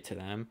really get to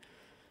them.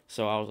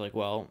 So I was like,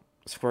 well,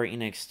 Square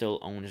Enix still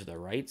owns the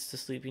rights to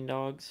Sleeping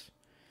Dogs.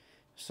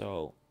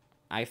 So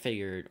I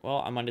figured,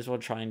 well, I might as well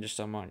try and just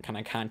kind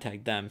of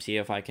contact them, see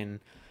if I can,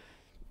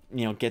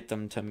 get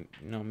them to,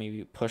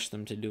 maybe push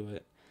them to do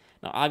it.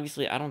 Now,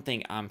 obviously, I don't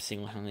think I'm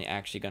single-handedly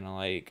actually gonna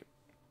like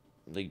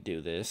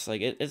do this. Like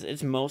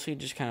it's mostly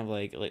just kind of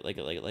like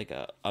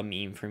a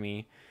meme for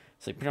me.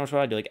 It's like pretty much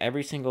what I do. Like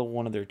every single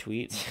one of their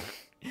tweets,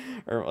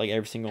 or like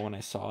every single one I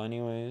saw,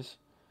 anyways.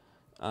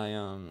 I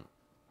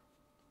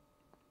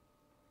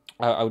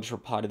I would just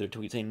reply to their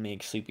tweets saying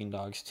make Sleeping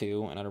Dogs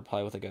 2, and I'd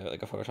reply with like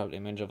a photoshopped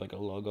image of like a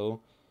logo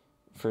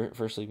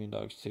for Sleeping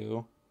Dogs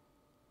 2.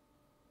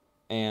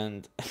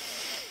 And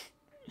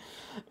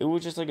it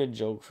was just like a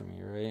joke for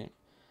me, right?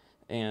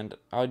 And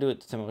I would do it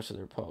to most of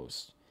their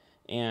posts.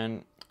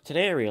 And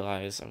today I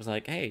realized, I was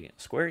like, hey,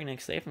 Square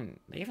Enix, they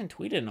haven't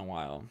tweeted in a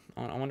while.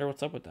 I wonder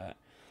what's up with that.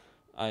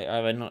 I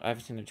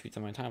haven't seen their tweets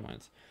on my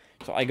timelines.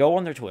 So I go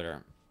on their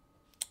Twitter,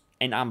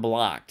 and I'm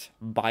blocked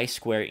by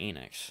Square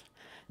Enix.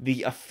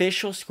 The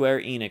official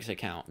Square Enix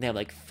account, they have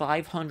like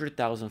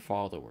 500,000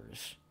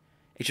 followers.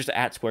 It's just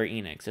at Square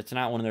Enix. It's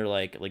not one of their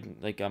like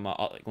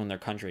one of their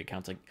country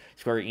accounts, like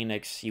Square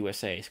Enix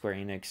USA, Square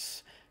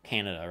Enix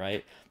Canada,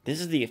 right?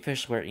 This is the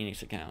official Square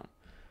Enix account.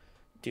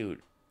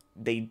 Dude,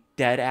 they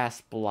dead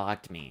ass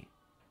blocked me.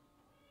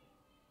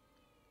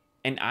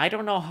 And I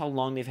don't know how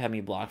long they've had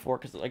me blocked for,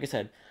 because like I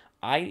said,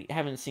 I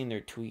haven't seen their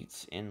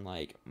tweets in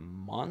like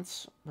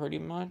months, pretty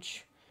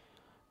much.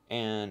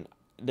 And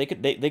they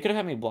could have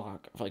had me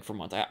blocked for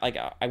months.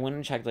 I went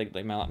and checked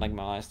my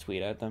last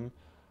tweet at them.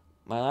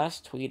 My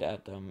last tweet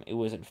at them, it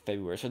was in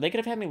February. So they could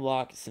have had me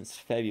blocked since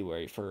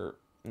February for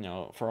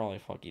all I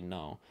fucking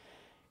know.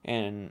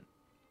 And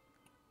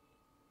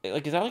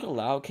like, is that like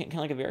allowed? Can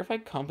like a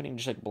verified company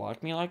just like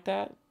block me like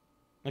that?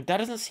 Like, that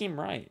doesn't seem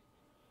right.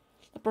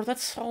 Bro,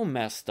 that's so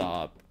messed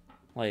up.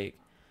 Like,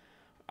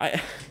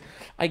 I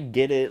I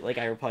get it. Like,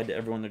 I replied to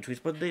everyone in their tweets,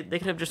 but they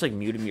could have just like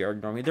muted me or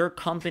ignored me. They're a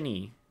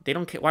company. They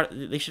don't care. Why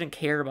they shouldn't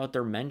care about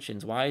their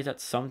mentions? Why is that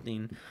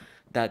something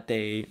that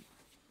they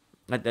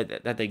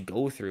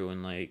go through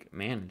and like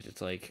manage?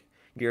 It's like,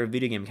 you're a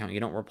video game account. You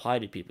don't reply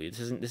to people.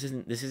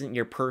 This isn't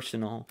your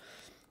personal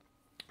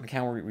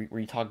account where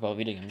you talk about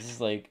video games. This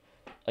is like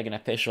an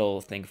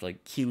official thing for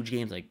like huge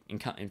games, like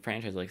in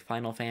franchises like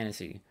Final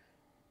Fantasy.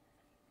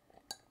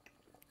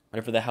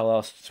 Whatever the hell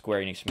else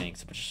Square Enix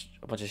makes,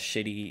 a bunch of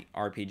shitty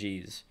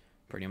RPGs,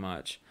 pretty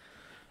much.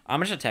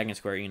 I'm just attacking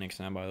Square Enix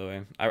now, by the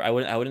way. I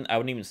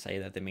wouldn't even say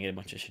that they made a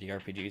bunch of shitty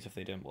RPGs if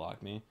they didn't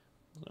block me.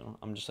 So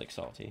I'm just like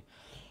salty.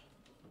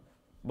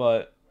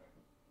 But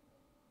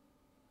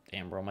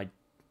damn, bro, my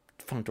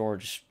front door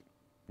just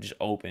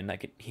opened. I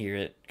could hear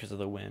it because of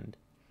the wind.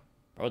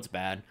 Bro, it's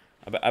bad.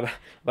 I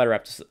better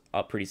wrap this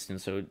up pretty soon,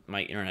 so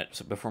my internet,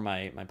 so before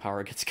my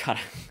power gets cut,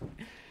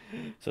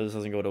 so this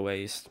doesn't go to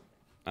waste.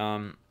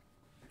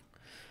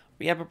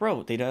 But yeah, but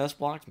bro, they just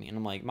blocked me, and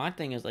I'm like, my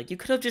thing is like, you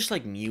could have just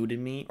like muted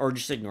me or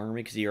just ignored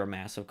me because you're a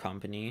massive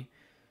company,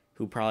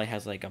 who probably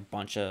has like a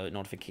bunch of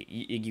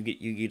you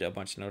get a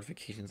bunch of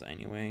notifications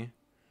anyway.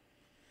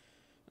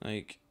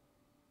 Like,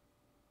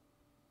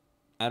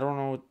 I don't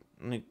know.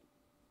 Like,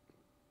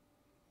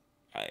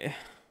 I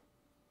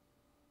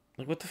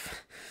like what the.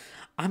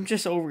 I'm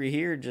just over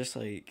here, just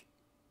like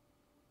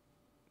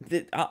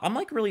I'm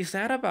like really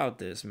sad about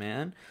this,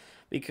 man,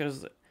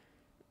 because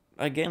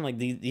again, like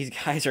these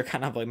guys are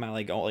kind of like my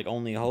like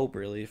only hope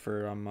really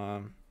for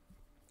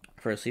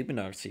a Sleeping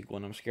Dogs sequel,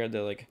 and I'm scared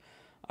that like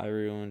I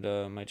ruined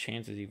my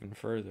chances even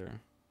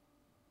further.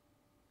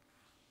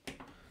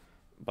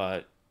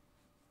 But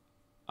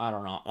I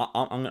don't know.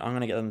 I'm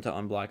gonna get them to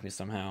unblock me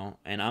somehow,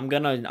 and I'm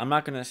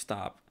not gonna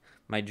stop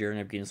my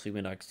journey of getting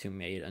Sleeping Dogs 2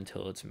 made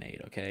until it's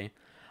made. Okay,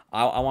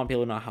 I want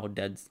people to know how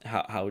dead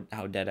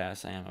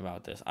ass I am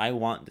about this. I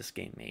want this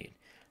game made,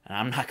 and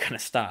I'm not gonna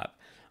stop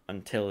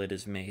until it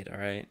is made. All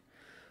right,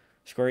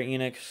 Square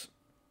Enix,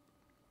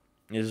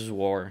 this is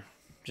war.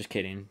 Just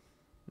kidding.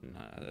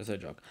 Nah, that's a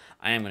joke.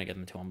 I am gonna get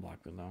them to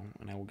unblock me though,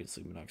 and I will get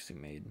Sleeping Dogs 2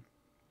 made.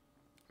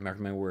 Mark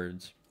my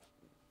words.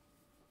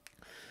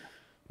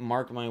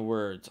 Mark my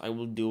words. I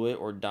will do it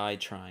or die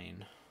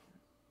trying.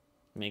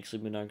 Make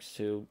Sleeping Dogs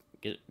 2.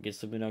 Get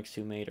Sleeping Dogs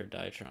 2 made or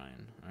die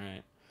trying.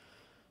 Alright?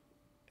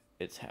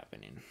 It's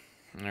happening.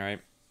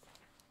 Alright?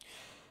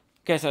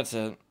 Guess that's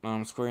it.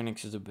 Square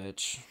Enix is a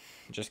bitch.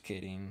 Just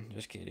kidding.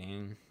 Just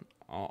kidding.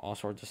 I'll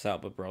sort this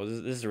out, but bro,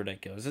 this is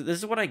ridiculous. This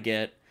is what I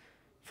get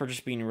for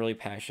just being really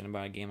passionate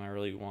about a game I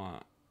really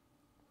want.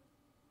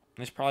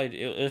 It was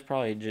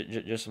probably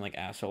just some like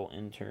asshole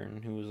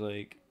intern who was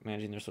like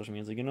managing their social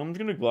media. Like, I'm just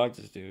gonna block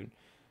this dude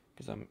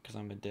because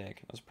I'm a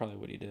dick. That's probably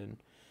what he did.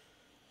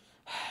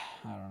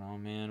 I don't know,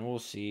 man. We'll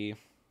see.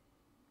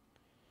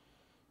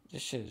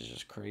 This shit is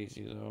just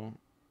crazy though.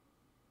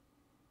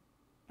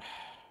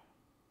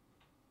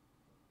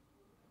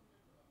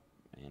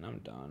 Man, I'm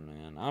done,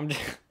 man. I'm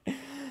just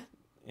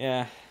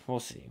yeah. We'll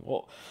see.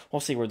 We'll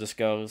see where this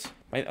goes.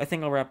 I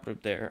think I'll wrap it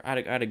up there.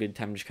 I had a good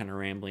time just kind of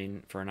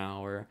rambling for an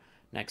hour.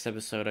 Next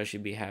episode, I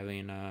should be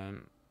having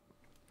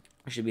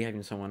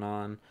someone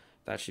on.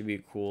 That should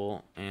be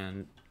cool.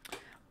 And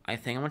I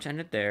think I'm gonna end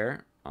it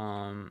there.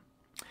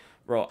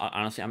 Bro,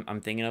 honestly,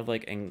 I'm thinking of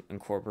like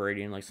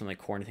incorporating like some like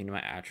corny thing to my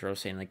outro,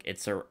 saying like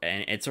it's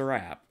a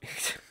wrap.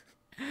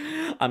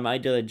 I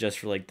might do it just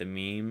for like the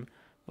meme,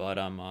 but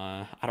I don't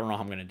know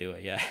how I'm gonna do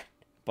it yet.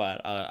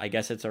 But I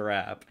guess it's a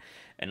wrap,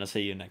 and I'll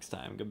see you next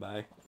time. Goodbye.